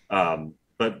 challenge,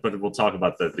 but we'll talk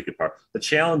about the good part. The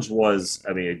challenge was,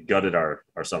 I mean, it gutted our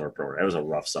summer program. It was a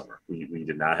rough summer. We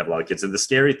did not have a lot of kids, and the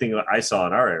scary thing that I saw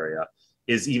in our area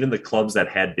is even the clubs that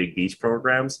had big beach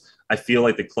programs. I feel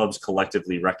like the clubs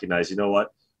collectively recognize, you know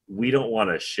what? We don't want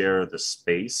to share the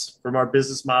space from our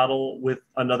business model with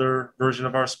another version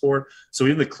of our sport. So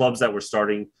even the clubs that were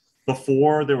starting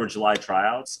before there were July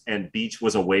tryouts and beach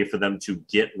was a way for them to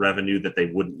get revenue that they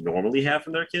wouldn't normally have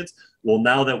from their kids. Well,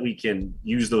 now that we can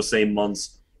use those same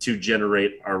months to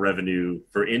generate our revenue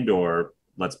for indoor,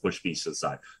 let's push beach to the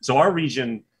side. So our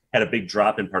region had a big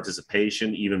drop in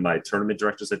participation. Even my tournament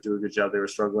directors that do a good job, they were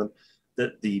struggling.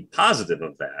 The positive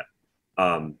of that,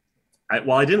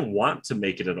 while I didn't want to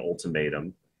make it an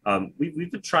ultimatum,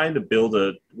 we've been trying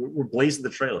to we're blazing the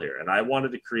trail here. And I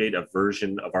wanted to create a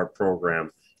version of our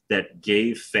program that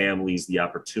gave families the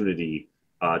opportunity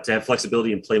to have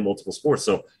flexibility and play multiple sports.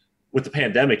 So with the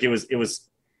pandemic, it was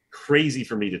crazy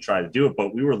for me to try to do it,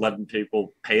 but we were letting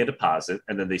people pay a deposit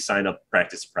and then they sign up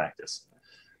practice to practice.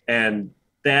 And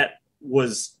that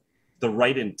was the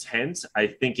right intent. I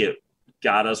think it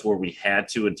got us where we had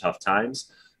to in tough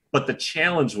times. But the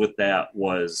challenge with that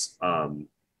was,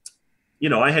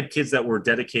 I had kids that were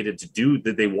dedicated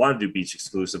that they wanted to do beach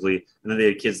exclusively. And then they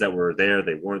had kids that were there,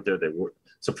 they weren't there, they were.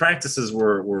 So practices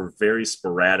were very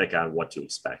sporadic on what to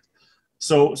expect.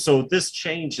 So this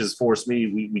change has forced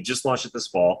me, we just launched it this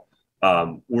fall.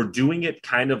 We're doing it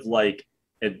kind of like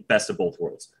at best of both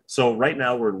worlds. So right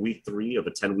now we're in week 3 of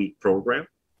a 10-week program.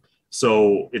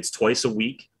 So it's twice a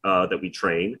week that we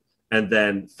train. And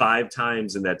then 5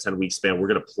 times in that 10-week span, we're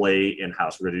going to play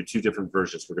in-house. We're going to do 2 different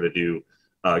versions. We're going to do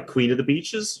Queen of the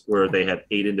Beaches, where they have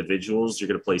 8 individuals. You're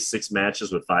going to play 6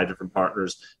 matches with 5 different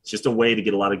partners. It's just a way to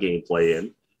get a lot of gameplay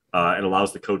in. And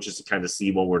allows the coaches to kind of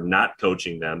see when we're not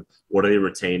coaching them, what are they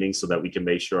retaining so that we can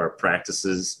make sure our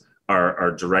practices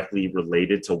are directly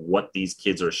related to what these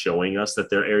kids are showing us that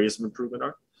their areas of improvement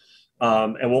are.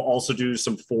 And we'll also do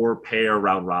some 4-pair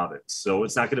round robins. So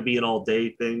it's not going to be an all-day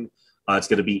thing. It's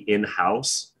going to be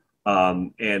in-house.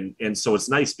 And so it's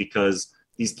nice because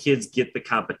these kids get the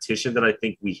competition that I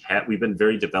think we've been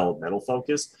very developmental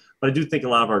focused, but I do think a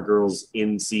lot of our girls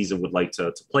in season would like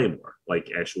to play more,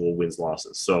 like actual wins,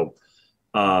 losses. So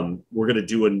we're going to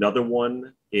do another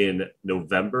one in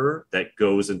November that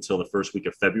goes until the first week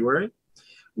of February.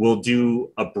 We'll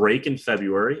do a break in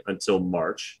February until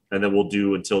March, and then we'll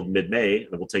do until mid-May,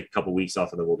 and then we'll take a couple weeks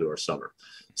off, and then we'll do our summer.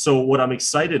 So what I'm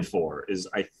excited for is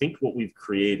I think what we've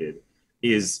created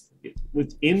is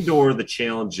with indoor, the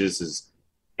challenge is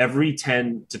every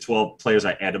 10 to 12 players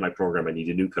I add to my program, I need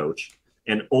a new coach.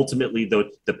 And ultimately,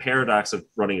 the paradox of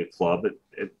running a club,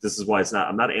 this is why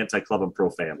I'm not anti-club, I'm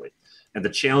pro-family. And the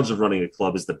challenge of running a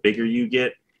club is the bigger you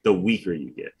get, the weaker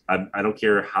you get. I don't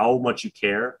care how much you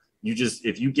care.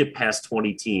 If you get past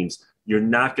 20 teams, you're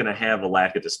not going to have a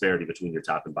lack of disparity between your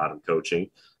top and bottom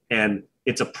coaching. And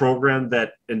it's a program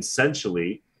that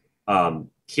essentially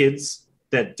kids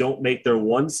that don't make their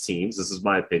ones teams, this is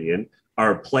my opinion,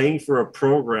 are playing for a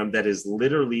program that is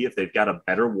literally, if they've got a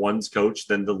better ones coach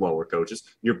than the lower coaches,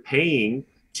 you're paying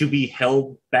to be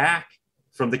held back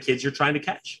from the kids you're trying to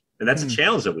catch. And that's a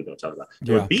challenge that we don't talk about.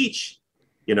 So Yeah. at Beach,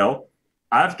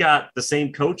 I've got the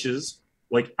same coaches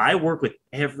Like I work with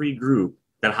every group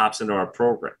that hops into our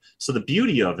program. So the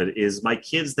beauty of it is my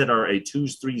kids that are a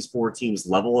 2s, 3s, 4 teams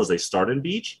level as they start in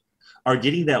beach are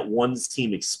getting that ones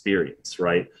team experience,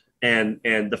 right? And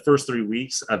the first 3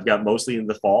 weeks I've got mostly in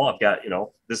the fall. I've got,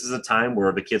 this is a time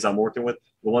where the kids I'm working with,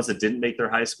 the ones that didn't make their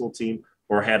high school team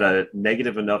or had a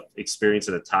negative enough experience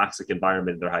in a toxic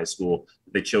environment in their high school,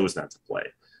 they chose not to play.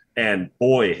 And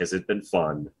boy, has it been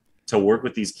fun to work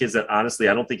with these kids that honestly,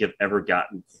 I don't think have ever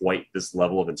gotten quite this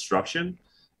level of instruction.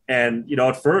 And,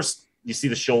 at first you see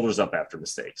the shoulders up after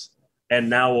mistakes. And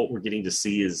now what we're getting to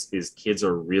see is kids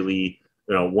are really,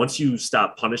 once you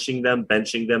stop punishing them,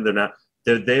 benching them,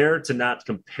 they're there to not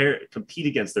compete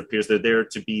against their peers. They're there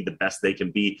to be the best they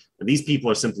can be. And these people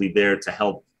are simply there to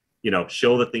help,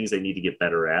 show the things they need to get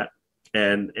better at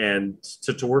and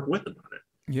to work with them on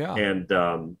it. Yeah.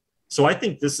 And so I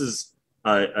think this is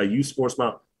a youth sports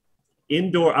model.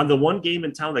 Indoor, on the one game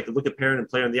in town, I could look a parent and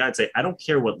player in the eye and say, I don't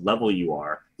care what level you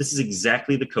are. This is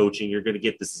exactly the coaching you're going to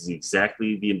get. This is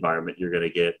exactly the environment you're going to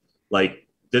get. Like,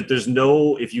 there's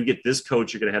no, if you get this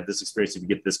coach, you're going to have this experience. If you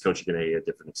get this coach, you're going to have a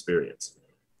different experience.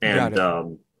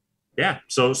 And yeah,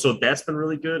 so that's been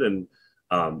really good. And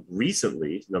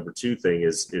recently, number two thing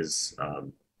is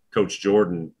Coach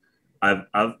Jordan. I've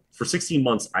for 16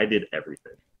 months, I did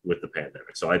everything with the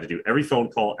pandemic. So I had to do every phone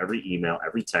call, every email,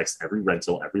 every text, every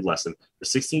rental, every lesson. For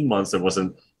 16 months, there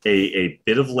wasn't a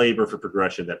bit of labor for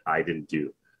progression that I didn't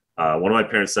do. One of my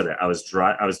parents said it. I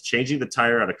was changing the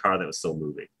tire on a car that was still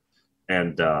moving.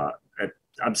 And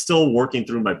I'm still working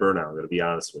through my burnout, I'm going to be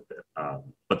honest with it.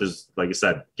 But there's, like I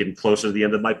said, getting closer to the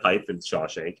end of my pipe in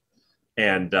Shawshank.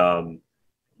 And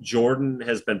Jordan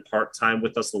has been part-time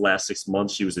with us the last 6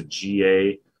 months. She was a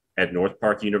GA at North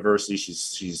Park University.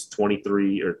 She's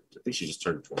 23, or I think she just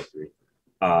turned 23.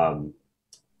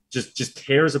 Just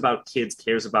cares about kids,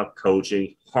 cares about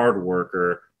coaching, hard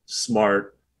worker,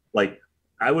 smart. Like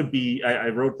I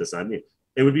wrote this. I mean,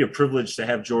 it would be a privilege to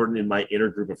have Jordan in my inner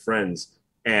group of friends.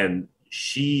 And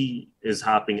she is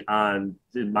hopping on,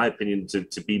 in my opinion,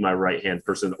 to be my right-hand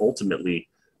person, ultimately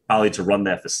probably to run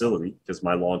that facility, because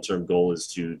my long-term goal is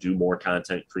to do more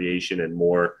content creation and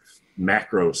more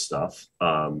macro stuff.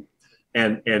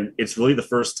 And it's really the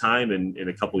first time in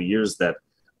a couple of years that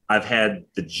I've had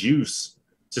the juice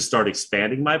to start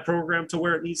expanding my program to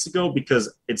where it needs to go,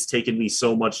 because it's taken me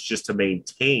so much just to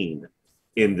maintain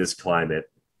in this climate.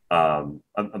 I'm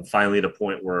finally at a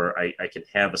point where I can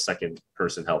have a second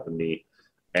person helping me.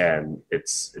 And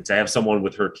it's to have someone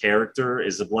with her character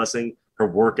is a blessing. Her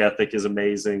work ethic is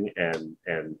amazing.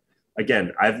 And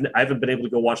again, I haven't been able to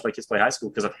go watch my kids play high school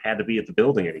because I've had to be at the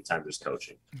building anytime there's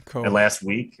coaching. Cool. And last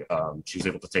week, she was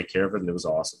able to take care of it, and it was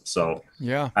awesome. So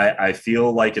yeah, I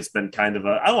feel like it's been kind of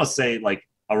I don't want to say like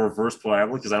a reverse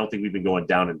polarity, because I don't think we've been going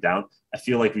down and down. I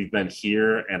feel like we've been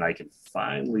here, and I can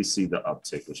finally see the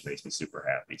uptick, which makes me super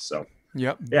happy. So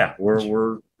yeah,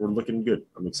 we're looking good.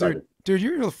 I'm excited. Dude,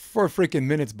 you're 4 freaking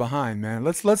minutes behind, man.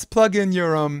 Let's plug in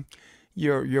your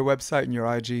website and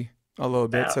your IG a little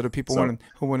bit, so the people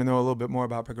who want to know a little bit more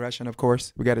about progression. Of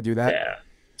course, we got to do that. Yeah.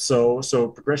 So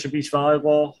Progression Beach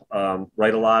Volleyball,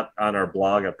 write a lot on our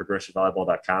blog at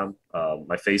progressionvolleyball.com.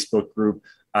 My Facebook group,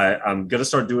 I'm going to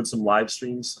start doing some live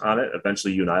streams on it.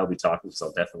 Eventually you and I will be talking, so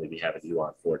I'll definitely be having you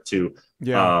on for it too.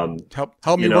 Yeah.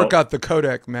 Help me work out the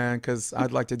codec, man, because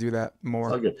I'd like to do that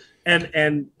more. All good.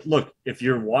 And look, if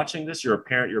you're watching this, you're a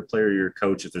parent, you're a player, you're a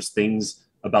coach. If there's things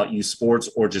about youth sports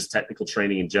or just technical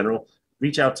training in general,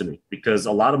 reach out to me, because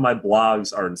a lot of my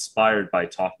blogs are inspired by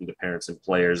talking to parents and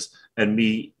players and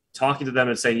me talking to them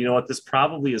and saying, you know what, this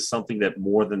probably is something that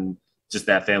more than just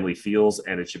that family feels,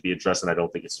 and it should be addressed. And I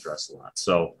don't think it's addressed a lot.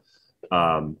 So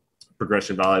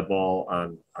Progression Volleyball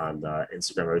on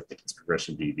Instagram, I think it's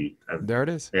Progression VB. There it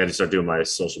is. I had to start doing my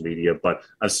social media, but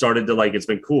I've started to it's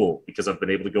been cool because I've been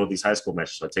able to go to these high school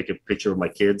matches. So I take a picture of my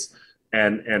kids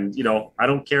and I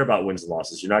don't care about wins and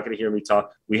losses. You're not going to hear me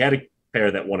talk. We had a pair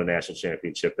that won a national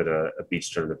championship at a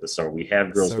beach tournament this summer. We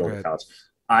have girls going to college.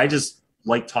 I just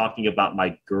like talking about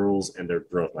my girls and their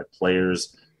growth, my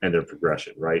players and their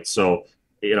progression, right? So,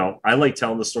 I like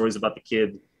telling the stories about the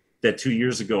kid that 2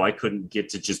 years ago I couldn't get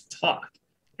to just talk.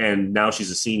 And now she's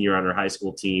a senior on her high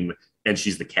school team, and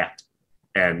she's the captain.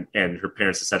 And her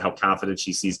parents have said how confident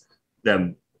she sees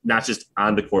them, not just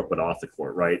on the court, but off the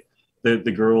court, right?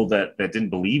 The girl that didn't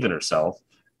believe in herself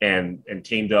and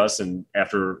came to us, and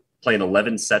after playing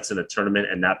 11 sets in a tournament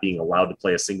and not being allowed to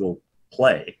play a single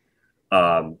play,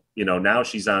 now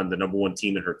she's on the number 1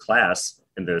 team in her class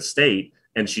in the state,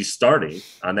 and she's starting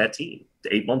on that team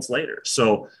 8 months later.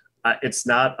 So it's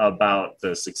not about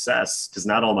the success, because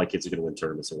not all my kids are going to win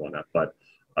tournaments and whatnot, but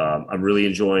I'm really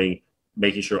enjoying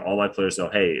making sure all my players know,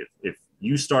 hey, if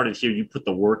you started here, you put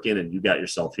the work in, and you got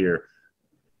yourself here.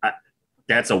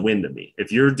 That's a win to me.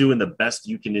 If you're doing the best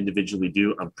you can individually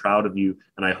do, I'm proud of you.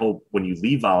 And I hope when you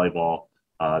leave volleyball,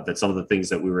 that some of the things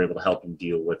that we were able to help you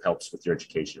deal with helps with your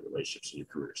education, relationships, and your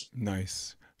careers.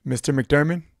 Nice. Mr.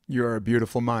 McDermand, you are a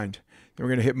beautiful mind. We're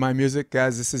going to hit my music.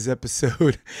 Guys, this is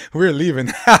episode, we're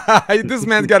leaving. This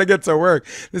man's got to get to work.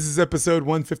 This is episode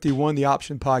 151, the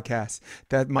Option Podcast.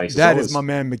 That is my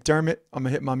man McDermott. I'm going to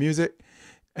hit my music.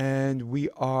 And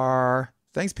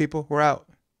thanks people, we're out.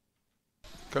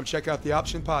 Come check out the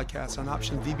Option Podcast on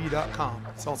optionvb.com.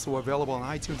 It's also available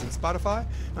on iTunes and Spotify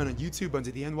and on YouTube under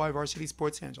the NY Varsity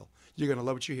Sports handle. You're going to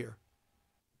love what you hear.